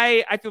like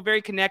I feel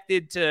very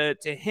connected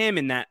to him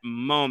in that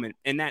moment,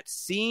 and that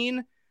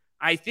scene.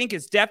 I think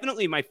is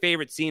definitely my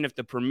favorite scene of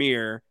the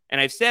premiere, and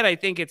I've said I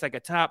think it's like a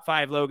top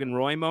 5 Logan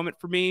Roy moment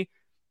for me.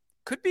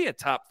 Could be a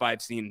top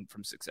 5 scene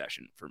from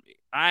Succession for me.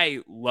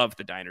 I love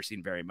the diner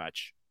scene very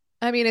much.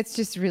 I mean, it's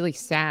just really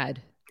sad.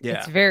 Yeah.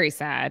 It's very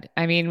sad.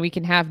 I mean, we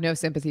can have no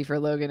sympathy for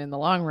Logan in the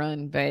long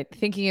run, but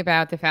thinking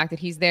about the fact that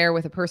he's there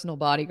with a personal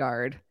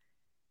bodyguard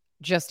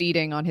just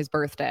eating on his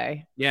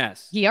birthday.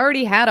 Yes. He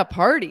already had a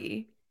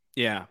party.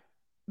 Yeah.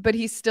 But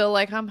he's still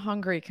like, I'm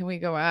hungry. Can we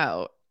go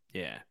out?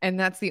 Yeah. And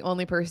that's the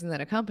only person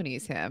that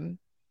accompanies him.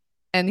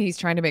 And he's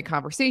trying to make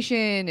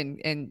conversation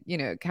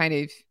and kind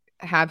of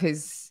have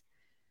his,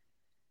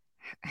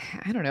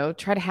 I don't know,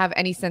 try to have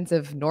any sense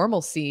of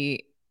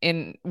normalcy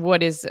in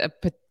what is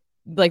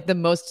like the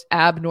most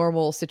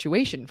abnormal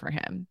situation for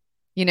him.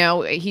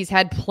 He's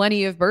had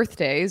plenty of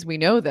birthdays. We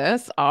know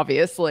this,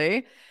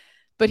 obviously,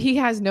 but he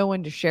has no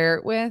one to share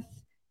it with.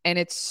 And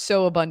it's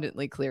so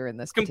abundantly clear in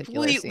this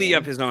particular completely scene.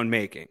 of his own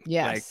making.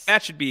 Yes. Like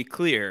that should be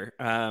clear.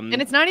 And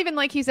it's not even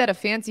like he's at a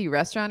fancy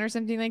restaurant or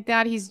something like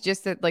that. He's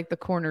just at like the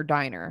corner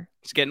diner.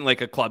 He's getting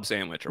like a club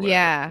sandwich or whatever.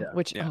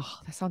 Yeah.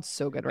 That sounds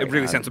so good right now.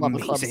 really sounds I love a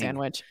club amazing.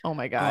 sandwich. Oh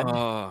my God.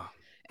 Oh,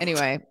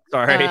 Anyway.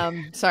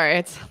 sorry. Sorry.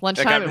 It's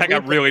lunchtime. That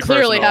got and we really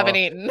clearly personal. haven't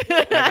eaten.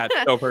 That got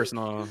so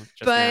personal.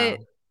 Just But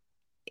now.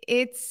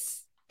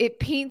 it's it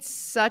paints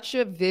such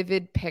a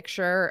vivid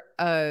picture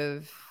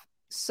of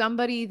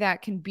somebody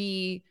that can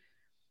be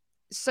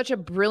such a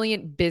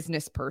brilliant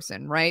business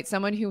person, right?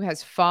 Someone who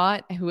has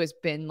fought, who has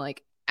been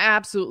like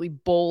absolutely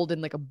bold and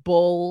like a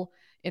bull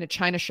in a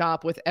china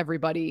shop with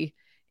everybody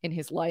in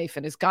his life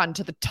and has gotten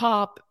to the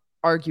top,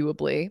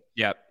 arguably.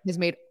 Yep. Has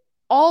made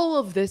all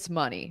of this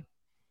money,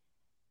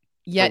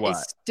 yet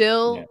is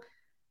still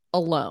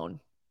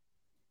alone.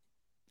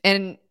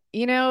 And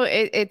you know,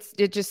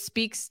 it just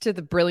speaks to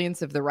the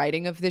brilliance of the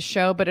writing of this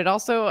show, but it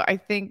also, I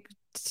think,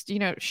 you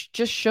know,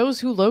 just shows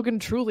who Logan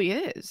truly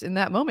is in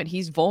that moment.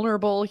 He's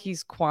vulnerable,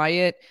 he's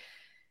quiet,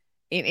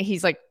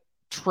 he's like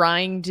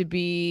trying to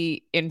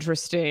be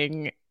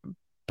interesting,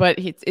 but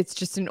it's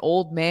just an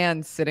old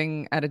man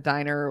sitting at a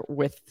diner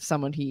with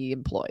someone he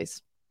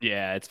employs.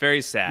 Yeah, it's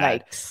very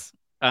sad. Yikes.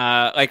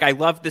 Like, I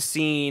love the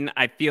scene.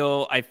 I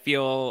feel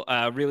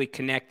really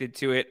connected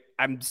to it.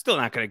 I'm still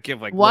not going to give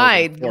like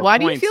why Logan 4 why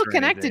do you points feel or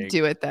connected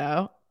anything. to it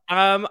though?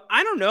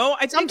 I don't know.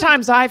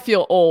 Sometimes I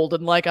feel old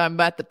and like I'm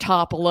at the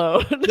top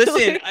alone.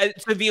 Listen,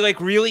 to be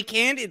like really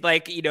candid,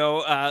 like, you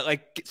know,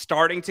 like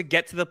starting to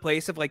get to the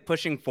place of like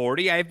pushing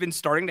 40, I've been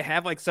starting to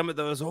have like some of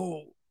those,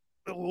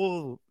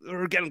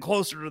 we're getting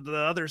closer to the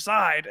other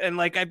side. And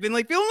like, I've been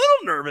like feeling a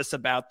little nervous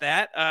about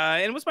that.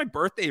 And it was my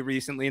birthday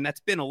recently, and that's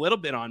been a little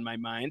bit on my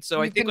mind. So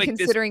You've I think been like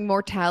considering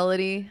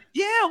mortality.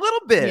 Yeah, a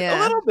little bit.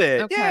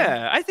 Okay.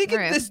 Yeah. I think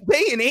in this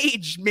day and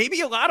age, maybe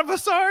a lot of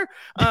us are.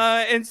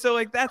 And so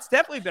like, that's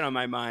definitely been on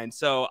my mind.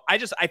 So I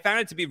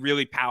found it to be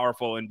really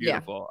powerful and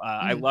beautiful.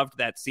 I loved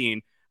that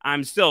scene.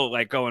 I'm still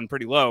like going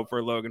pretty low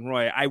for Logan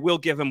Roy. I will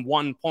give him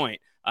 1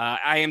 point.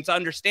 I am to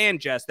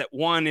understand, Jess, that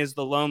 1 is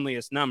the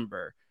loneliest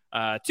number.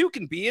 2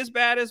 can be as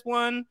bad as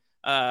 1,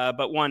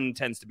 but 1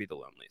 tends to be the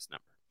loneliest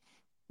number.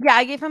 Yeah,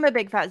 I gave him a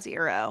big fat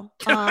 0.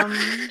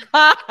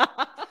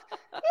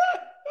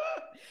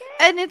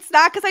 And it's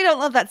not because I don't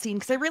love that scene,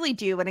 because I really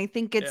do, and I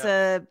think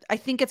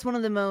it's one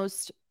of the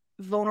most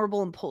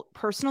vulnerable and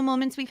personal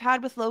moments we've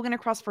had with Logan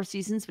across 4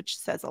 seasons, which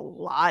says a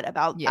lot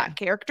about that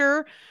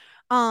character.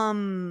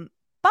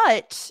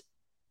 But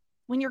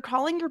when you're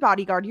calling your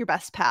bodyguard your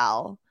best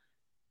pal,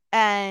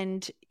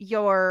 and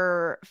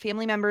your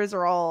family members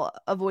are all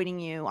avoiding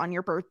you on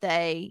your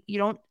birthday, he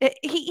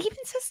even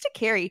says to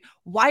Carrie,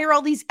 why are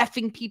all these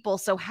effing people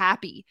so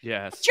happy?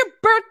 Yes. It's your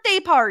birthday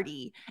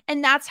party.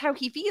 And that's how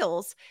he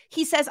feels.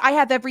 He says, I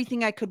have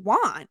everything I could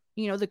want.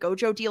 You know, the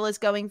Gojo deal is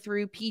going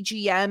through.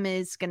 PGM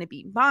is going to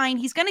be mine.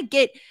 He's going to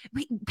get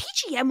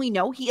PGM. We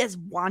know he has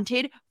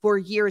wanted for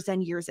years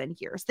and years and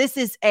years.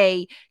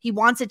 He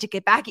wants it to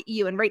get back at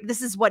you. And right,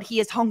 this is what he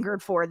has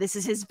hungered for. This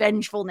is his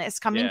vengefulness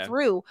coming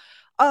through.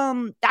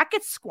 That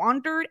gets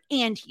squandered,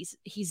 and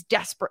he's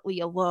desperately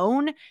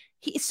alone.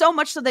 So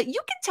much so that you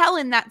can tell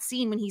in that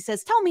scene when he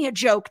says, tell me a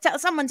joke,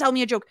 someone tell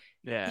me a joke.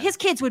 Yeah. His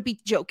kids would be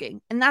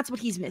joking, and that's what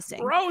he's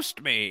missing.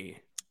 Roast me.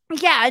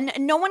 Yeah, and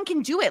no one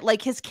can do it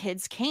like his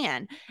kids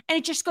can. And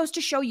it just goes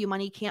to show you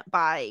money can't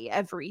buy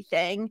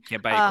everything.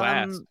 Can't buy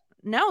class.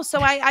 No,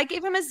 so I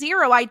gave him a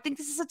 0. I think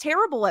this is a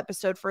terrible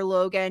episode for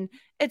Logan.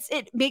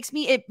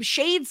 It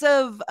shades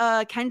of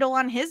Kendall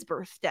on his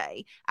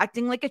birthday,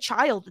 acting like a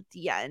child at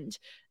the end.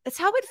 That's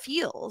how it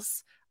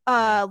feels.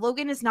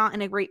 Logan is not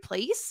in a great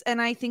place,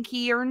 and I think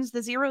he earns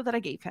the 0 that I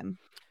gave him.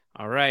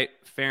 All right,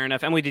 fair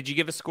enough. Emily, did you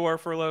give a score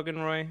for Logan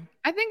Roy?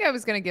 I think I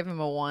was going to give him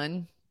a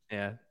 1.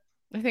 Yeah.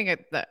 I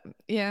think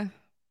yeah.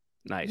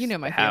 Nice. You know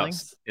my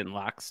feelings. In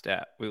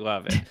lockstep. We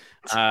love it.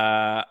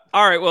 All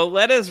right. Well,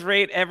 let us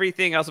rate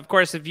everything else. Of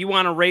course, if you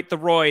want to rate the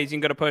Roys, you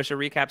can go to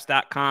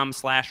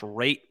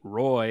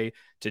pusharecaps.com/rateroy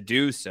to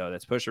do so.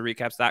 That's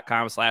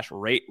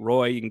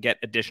pusharecaps.com/rateroy. You can get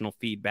additional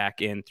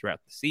feedback in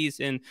throughout the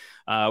season.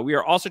 We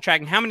are also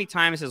tracking how many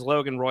times has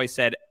Logan Roy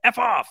said F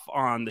off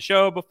on the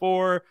show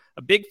before.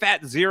 A big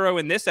fat 0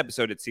 in this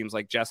episode, it seems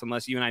like, Jess,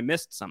 unless you and I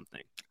missed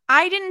something.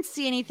 I didn't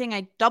see anything.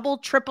 I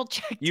triple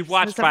checked. You've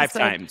watched 5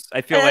 times.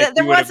 I feel like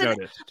you would have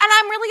noticed. And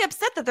I'm really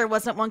upset that there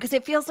wasn't one, because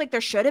it feels like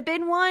there should have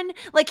been one.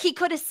 Like, he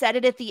could have said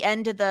it at the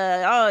end of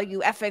the,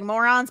 you effing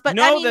morons. But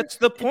no, I mean, that's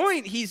the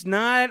point. He's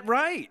not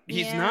right.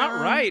 He's not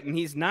right. And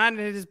he's not at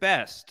his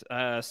best.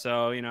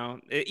 So, you know,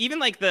 even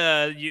like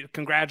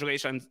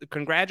congratulations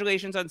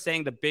on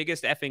saying the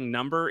biggest effing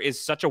number is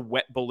such a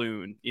wet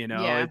balloon. You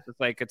know,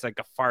 it's like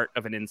a fart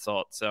of an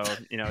insult. So,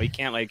 you know, he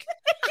can't like.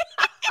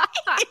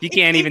 He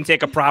can't even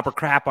take a proper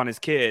crap on his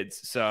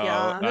kids. So,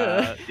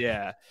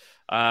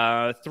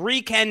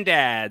 3 Ken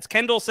dads.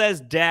 Kendall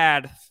says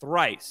dad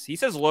thrice. He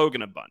says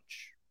Logan a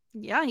bunch.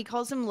 Yeah, he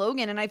calls him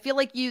Logan. And I feel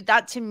like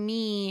that to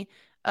me,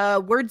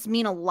 words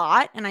mean a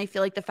lot. And I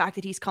feel like the fact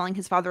that he's calling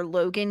his father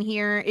Logan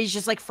here is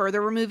just like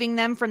further removing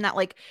them from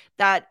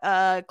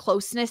that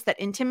closeness, that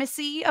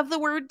intimacy of the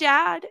word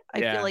dad.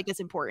 I feel like it's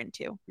important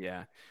too.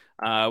 Yeah.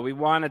 We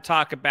want to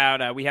talk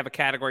about, we have a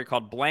category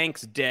called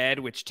Blank's Dead,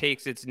 which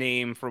takes its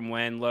name from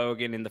when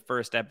Logan in the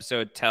first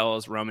episode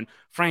tells Roman,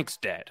 Frank's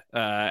dead,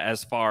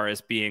 as far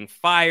as being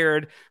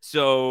fired.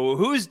 So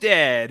who's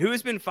dead?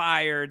 Who's been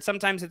fired?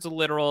 Sometimes it's a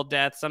literal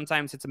death.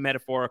 Sometimes it's a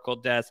metaphorical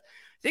death.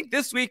 I think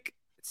this week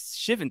it's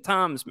Shiv and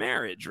Tom's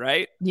marriage,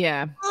 right?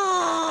 Yeah.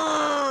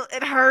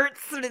 it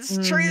hurts, but it's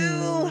true.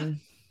 Mhm.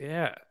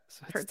 Yeah.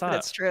 So Hurts, but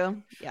it's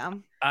true. Yeah.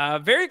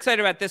 Very excited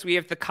about this. We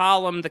have the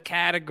column, the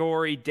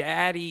category,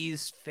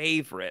 Daddy's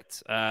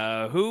favorite.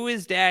 Who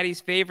is Daddy's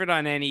favorite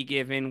on any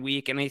given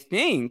week? And I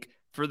think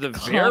for the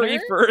very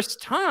Connor?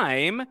 first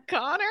time,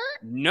 Connor?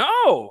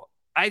 no,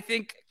 I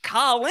think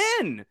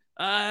Colin.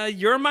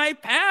 You're my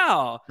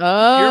pal.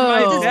 Oh,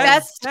 You're my His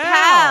best best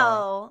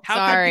pal. How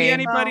could Sorry. be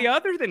anybody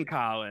other than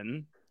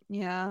Colin?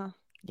 Yeah.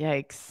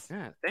 yikes.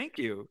 Yeah, thank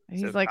you.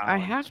 He's says like, I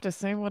Colin. have to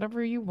say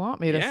whatever you want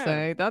me to Yeah.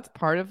 say. That's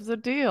part of the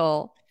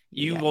deal.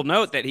 You will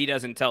note that he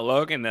doesn't tell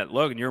Logan that,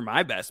 Logan, you're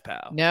my best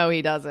pal. No,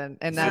 he doesn't.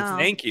 And Says that's No.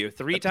 thank you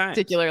 3 a times.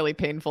 particularly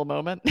painful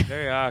moment.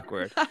 Very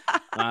awkward.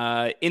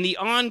 In the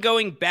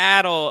ongoing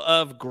battle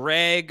of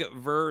Greg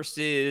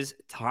versus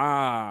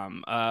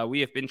Tom,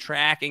 we have been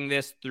tracking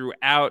this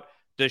throughout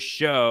the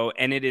show,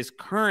 and it is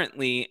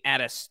currently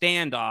at a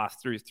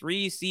standoff through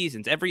 3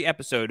 seasons. Every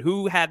episode,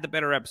 who had the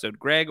better episode,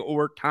 Greg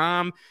or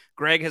Tom?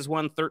 Greg has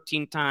won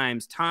 13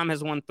 times. Tom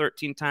has won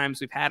 13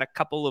 times. We've had a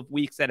couple of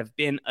weeks that have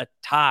been a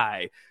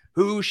tie.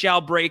 Who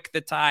shall break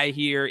the tie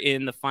here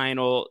in the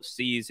final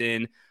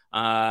season?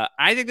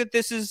 I think that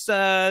this is,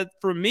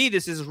 for me,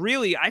 this is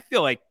really, I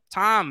feel like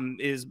Tom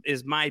is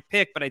my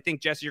pick, but I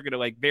think, Jess, you're going to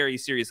like very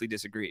seriously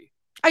disagree.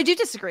 I do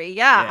disagree.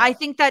 Yeah. Yeah. I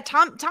think that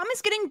Tom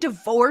is getting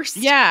divorced.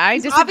 Yeah, I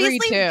He's disagree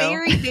obviously too.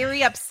 very,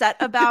 very upset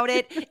about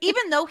it.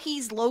 Even though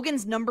he's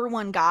Logan's number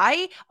one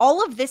guy,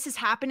 all of this is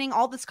happening.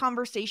 All this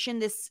conversation,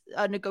 this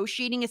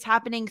negotiating is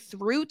happening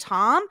through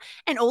Tom.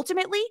 And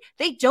ultimately,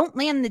 they don't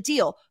land the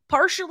deal,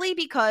 partially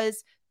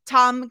because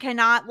Tom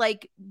cannot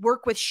like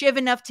work with Shiv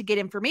enough to get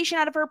information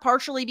out of her,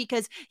 partially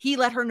because he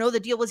let her know the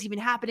deal was even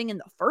happening in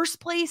the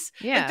first place.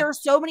 Yeah. Like there are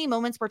so many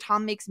moments where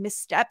Tom makes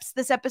missteps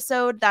this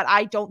episode that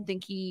I don't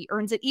think he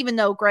earns it, even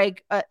though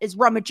Greg is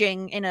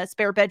rummaging in a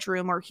spare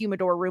bedroom or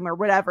humidor room or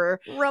whatever.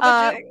 Did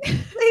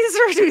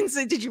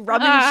you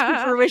rummage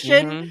to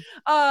fruition? Mhm.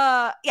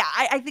 Yeah,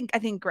 I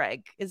think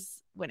Greg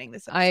is winning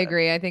this episode. I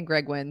agree. I think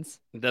Greg wins.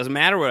 It doesn't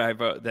matter what I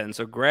vote then.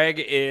 So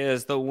Greg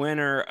is the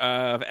winner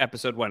of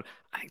episode 1.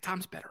 I think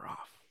Tom's better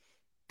off.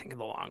 I think in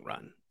the long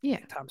run. Yeah. I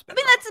think Tom's I better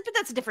mean, off.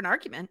 that's a different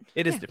argument.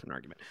 It is a different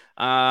argument.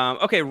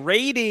 Okay,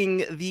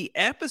 rating the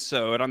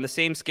episode on the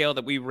same scale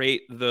that we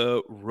rate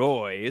the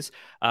Roys.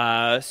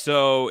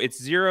 So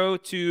it's 0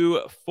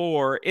 to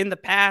 4. In the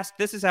past,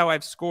 this is how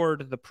I've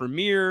scored the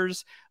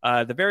premieres.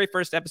 The very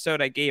first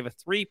episode, I gave a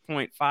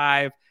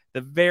 3.5. The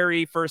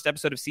very first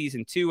episode of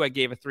season 2, I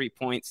gave a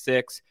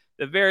 3.6.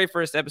 The very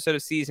first episode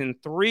of season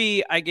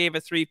 3, I gave a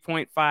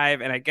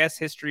 3.5. And I guess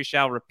history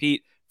shall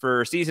repeat.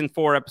 For season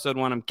 4, episode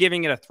 1, I'm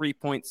giving it a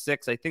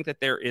 3.6. I think that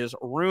there is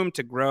room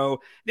to grow. I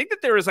think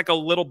that there is like a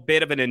little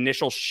bit of an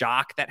initial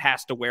shock that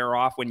has to wear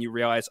off when you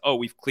realize, oh,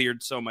 we've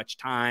cleared so much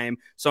time.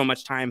 So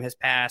much time has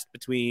passed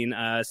between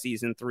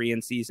season 3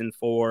 and season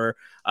 4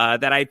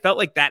 that I felt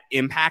like that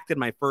impacted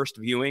my first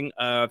viewing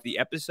of the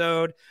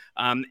episode.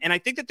 And I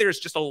think that there's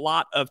just a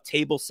lot of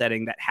table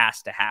setting that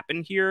has to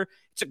happen here.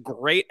 It's a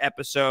great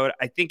episode.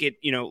 I think it,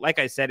 like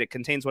I said, it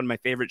contains one of my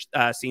favorite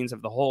scenes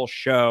of the whole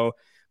show.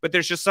 But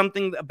there's just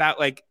something about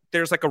like,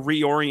 there's like a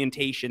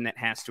reorientation that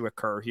has to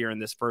occur here in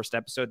this first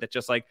episode that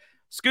just like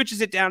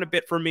scooches it down a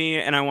bit for me.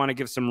 And I want to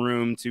give some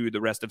room to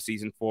the rest of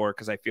season 4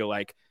 because I feel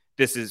like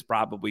this is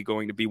probably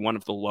going to be one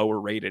of the lower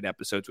rated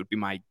episodes would be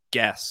my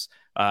guess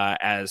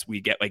as we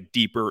get like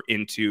deeper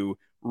into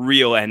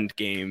real end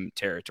game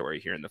territory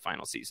here in the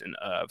final season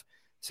of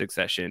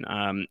Succession.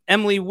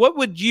 Emily, what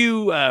would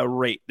you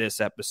rate this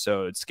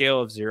episode?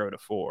 Scale of 0 to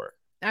 4.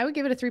 I would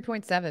give it a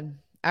 3.7.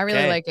 I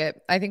really like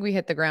it. I think we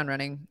hit the ground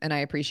running, and I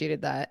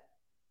appreciated that.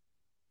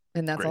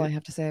 And that's all I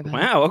have to say about it.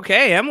 Wow.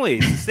 Okay,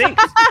 Emily.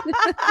 Succinct.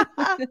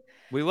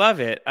 We love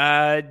it.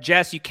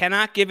 Jess, you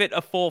cannot give it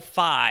a full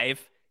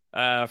 5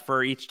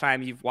 for each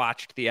time you've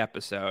watched the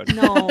episode.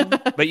 No.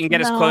 But you can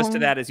get as close to No.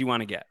 that as you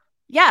want to get.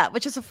 Yeah,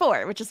 which is a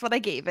 4, which is what I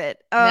gave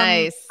it.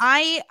 Nice.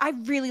 I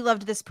really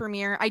loved this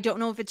premiere. I don't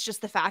know if it's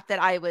just the fact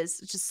that I was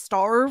just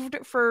starved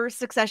for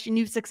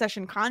new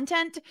Succession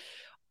content,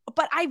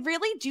 but I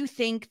really do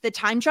think the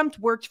time jump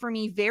worked for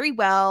me very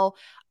well.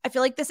 I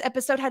feel like this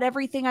episode had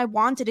everything I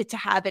wanted it to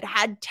have. It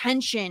had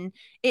tension.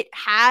 It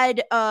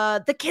had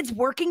the kids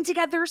working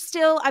together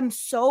still. I'm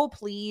so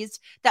pleased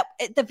that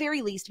at the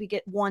very least we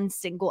get one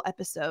single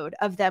episode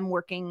of them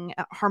working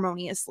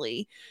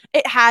harmoniously.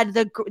 It had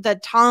the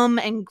Tom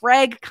and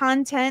Greg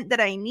content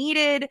that I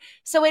needed.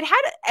 So it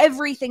had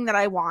everything that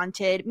I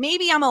wanted.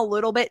 Maybe I'm a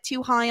little bit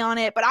too high on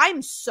it, but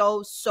I'm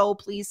so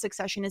pleased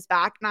Succession is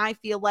back. And I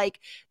feel like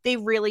they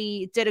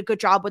really did a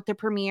good job with the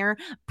premiere.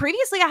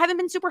 Previously, I haven't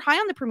been super high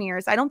on the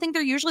premieres. I don't think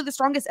they're usually the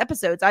strongest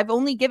episodes. I've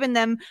given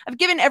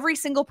every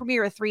single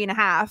premiere a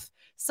 3.5.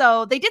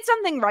 So they did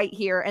something right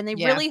here and they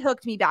really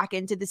hooked me back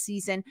into the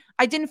season.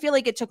 I didn't feel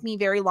like it took me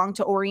very long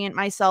to orient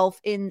myself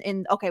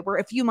in okay, we're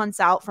a few months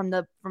out from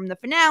the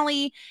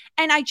finale.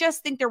 And I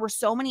just think there were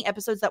so many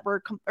episodes that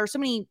were, or so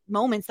many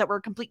moments that were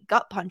complete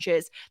gut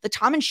punches. The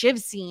Tom and Shiv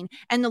scene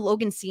and the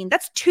Logan scene.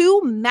 That's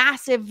 2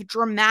 massive,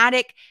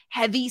 dramatic,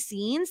 heavy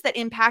scenes that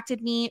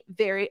impacted me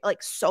very,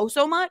 like so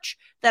much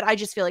that I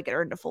just feel like it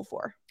earned a full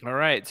 4. All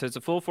right. So it's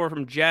a full 4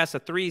 from Jess, a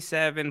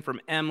 3.7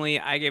 from Emily.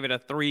 I gave it a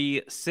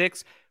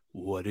 3.6.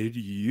 What did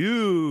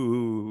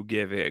you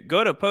give it?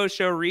 Go to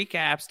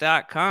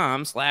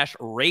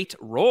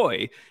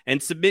postshowrecaps.com/rateroy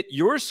and submit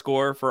your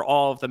score for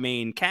all of the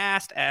main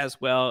cast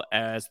as well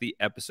as the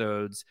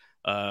episodes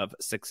of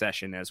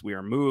Succession as we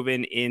are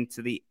moving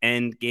into the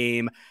end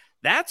game.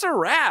 That's a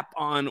wrap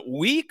on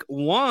week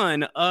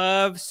 1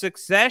 of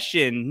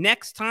Succession.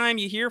 Next time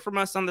you hear from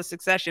us on the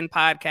Succession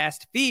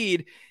podcast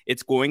feed,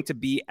 it's going to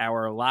be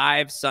our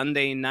live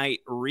Sunday night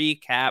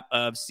recap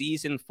of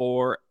season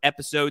 4,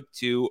 episode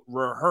 2,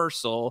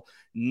 Rehearsal.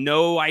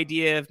 No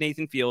idea if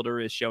Nathan Fielder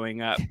is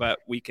showing up, but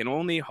we can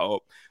only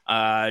hope.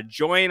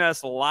 Join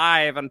us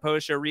live on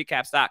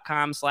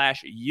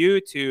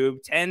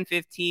postshowrecaps.com/YouTube,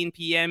 10:15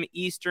 p.m.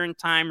 Eastern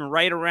time,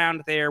 right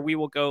around there. We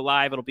will go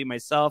live. It'll be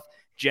myself,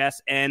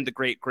 Jess, and the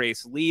great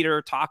Grace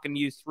Leader talking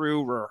you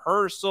through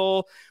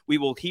Rehearsal. We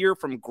will hear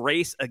from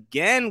Grace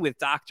again with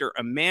Dr.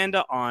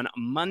 Amanda on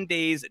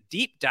Monday's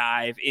deep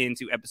dive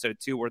into episode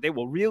 2, where they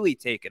will really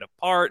take it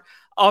apart.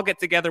 I'll get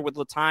together with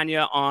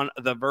Latanya on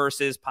the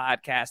Versus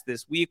podcast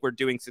this week. We're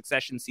doing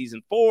Succession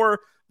season 4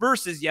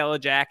 versus Yellow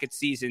Jackets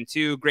season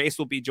 2. Grace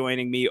will be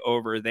joining me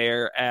over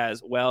there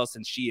as well,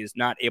 since she is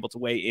not able to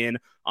weigh in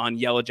on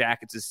Yellow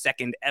Jackets'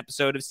 second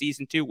episode of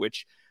season 2,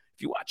 which,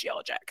 if you watch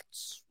Yellow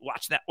Jackets,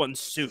 watch that one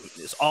soon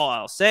is all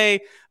I'll say.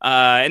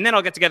 And then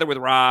I'll get together with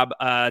Rob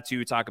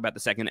to talk about the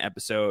second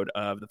episode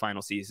of the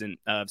final season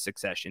of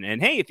Succession.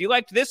 And hey, if you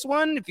liked this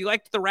one, if you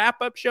liked the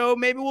wrap-up show,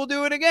 maybe we'll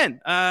do it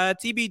again.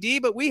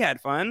 TBD, but we had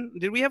fun.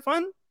 Did we have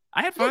fun?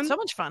 I had fun. I had so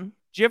much fun.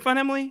 Did you have fun,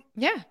 Emily?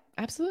 Yeah,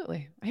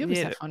 absolutely. I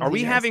always have fun. Are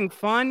we having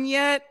fun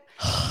yet?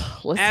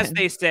 Listen, as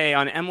they say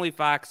on Emily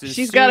Fox's,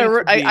 she's got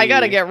to. I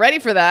got to get ready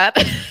for that.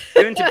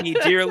 Soon to be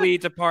dearly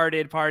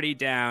departed Party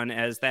Down,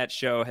 as that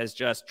show has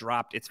just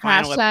dropped its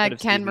final episode of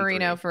Ken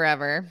Marino 3.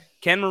 forever.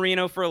 Ken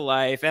Marino for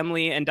life.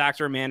 Emily and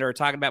Dr. Amanda are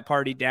talking about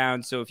Party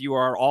Down. So if you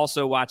are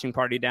also watching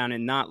Party Down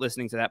and not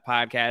listening to that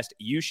podcast,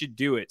 you should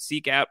do it.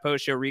 Seek out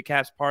Post Show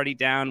Recaps Party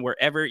Down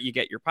wherever you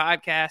get your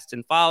podcasts,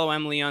 and follow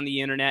Emily on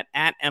the internet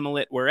at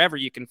Emilet, wherever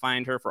you can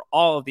find her, for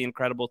all of the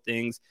incredible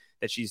things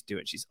that she's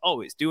doing. She's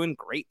always doing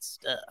great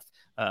stuff.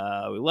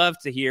 We love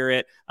to hear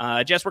it.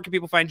 Jess, where can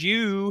people find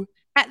you?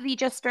 At the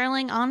Jess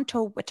Sterling on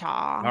Twitter.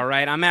 All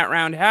right, I'm at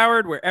Round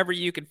Howard, wherever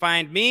you can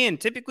find me. And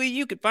typically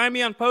you can find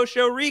me on Post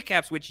Show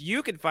Recaps, which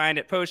you can find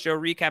at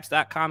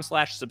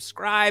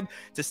postshowrecaps.com/subscribe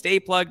to stay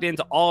plugged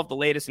into all of the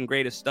latest and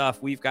greatest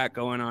stuff we've got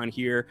going on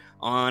here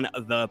on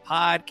the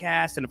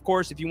podcast. And of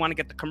course, if you want to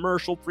get the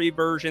commercial-free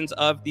versions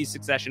of these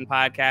Succession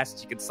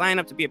podcasts, you can sign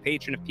up to be a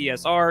patron of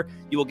PSR.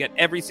 You will get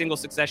every single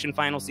Succession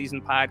final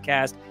season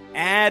podcast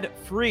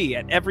ad-free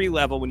at every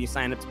level when you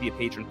sign up to be a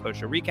patron of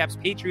Post Show Recaps.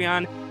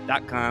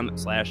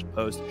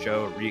 Patreon.com/Post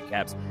Show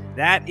Recaps.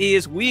 That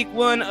is week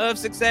 1 of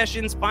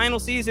Succession's final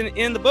season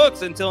in the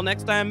books. Until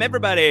next time,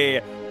 everybody,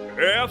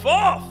 F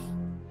off!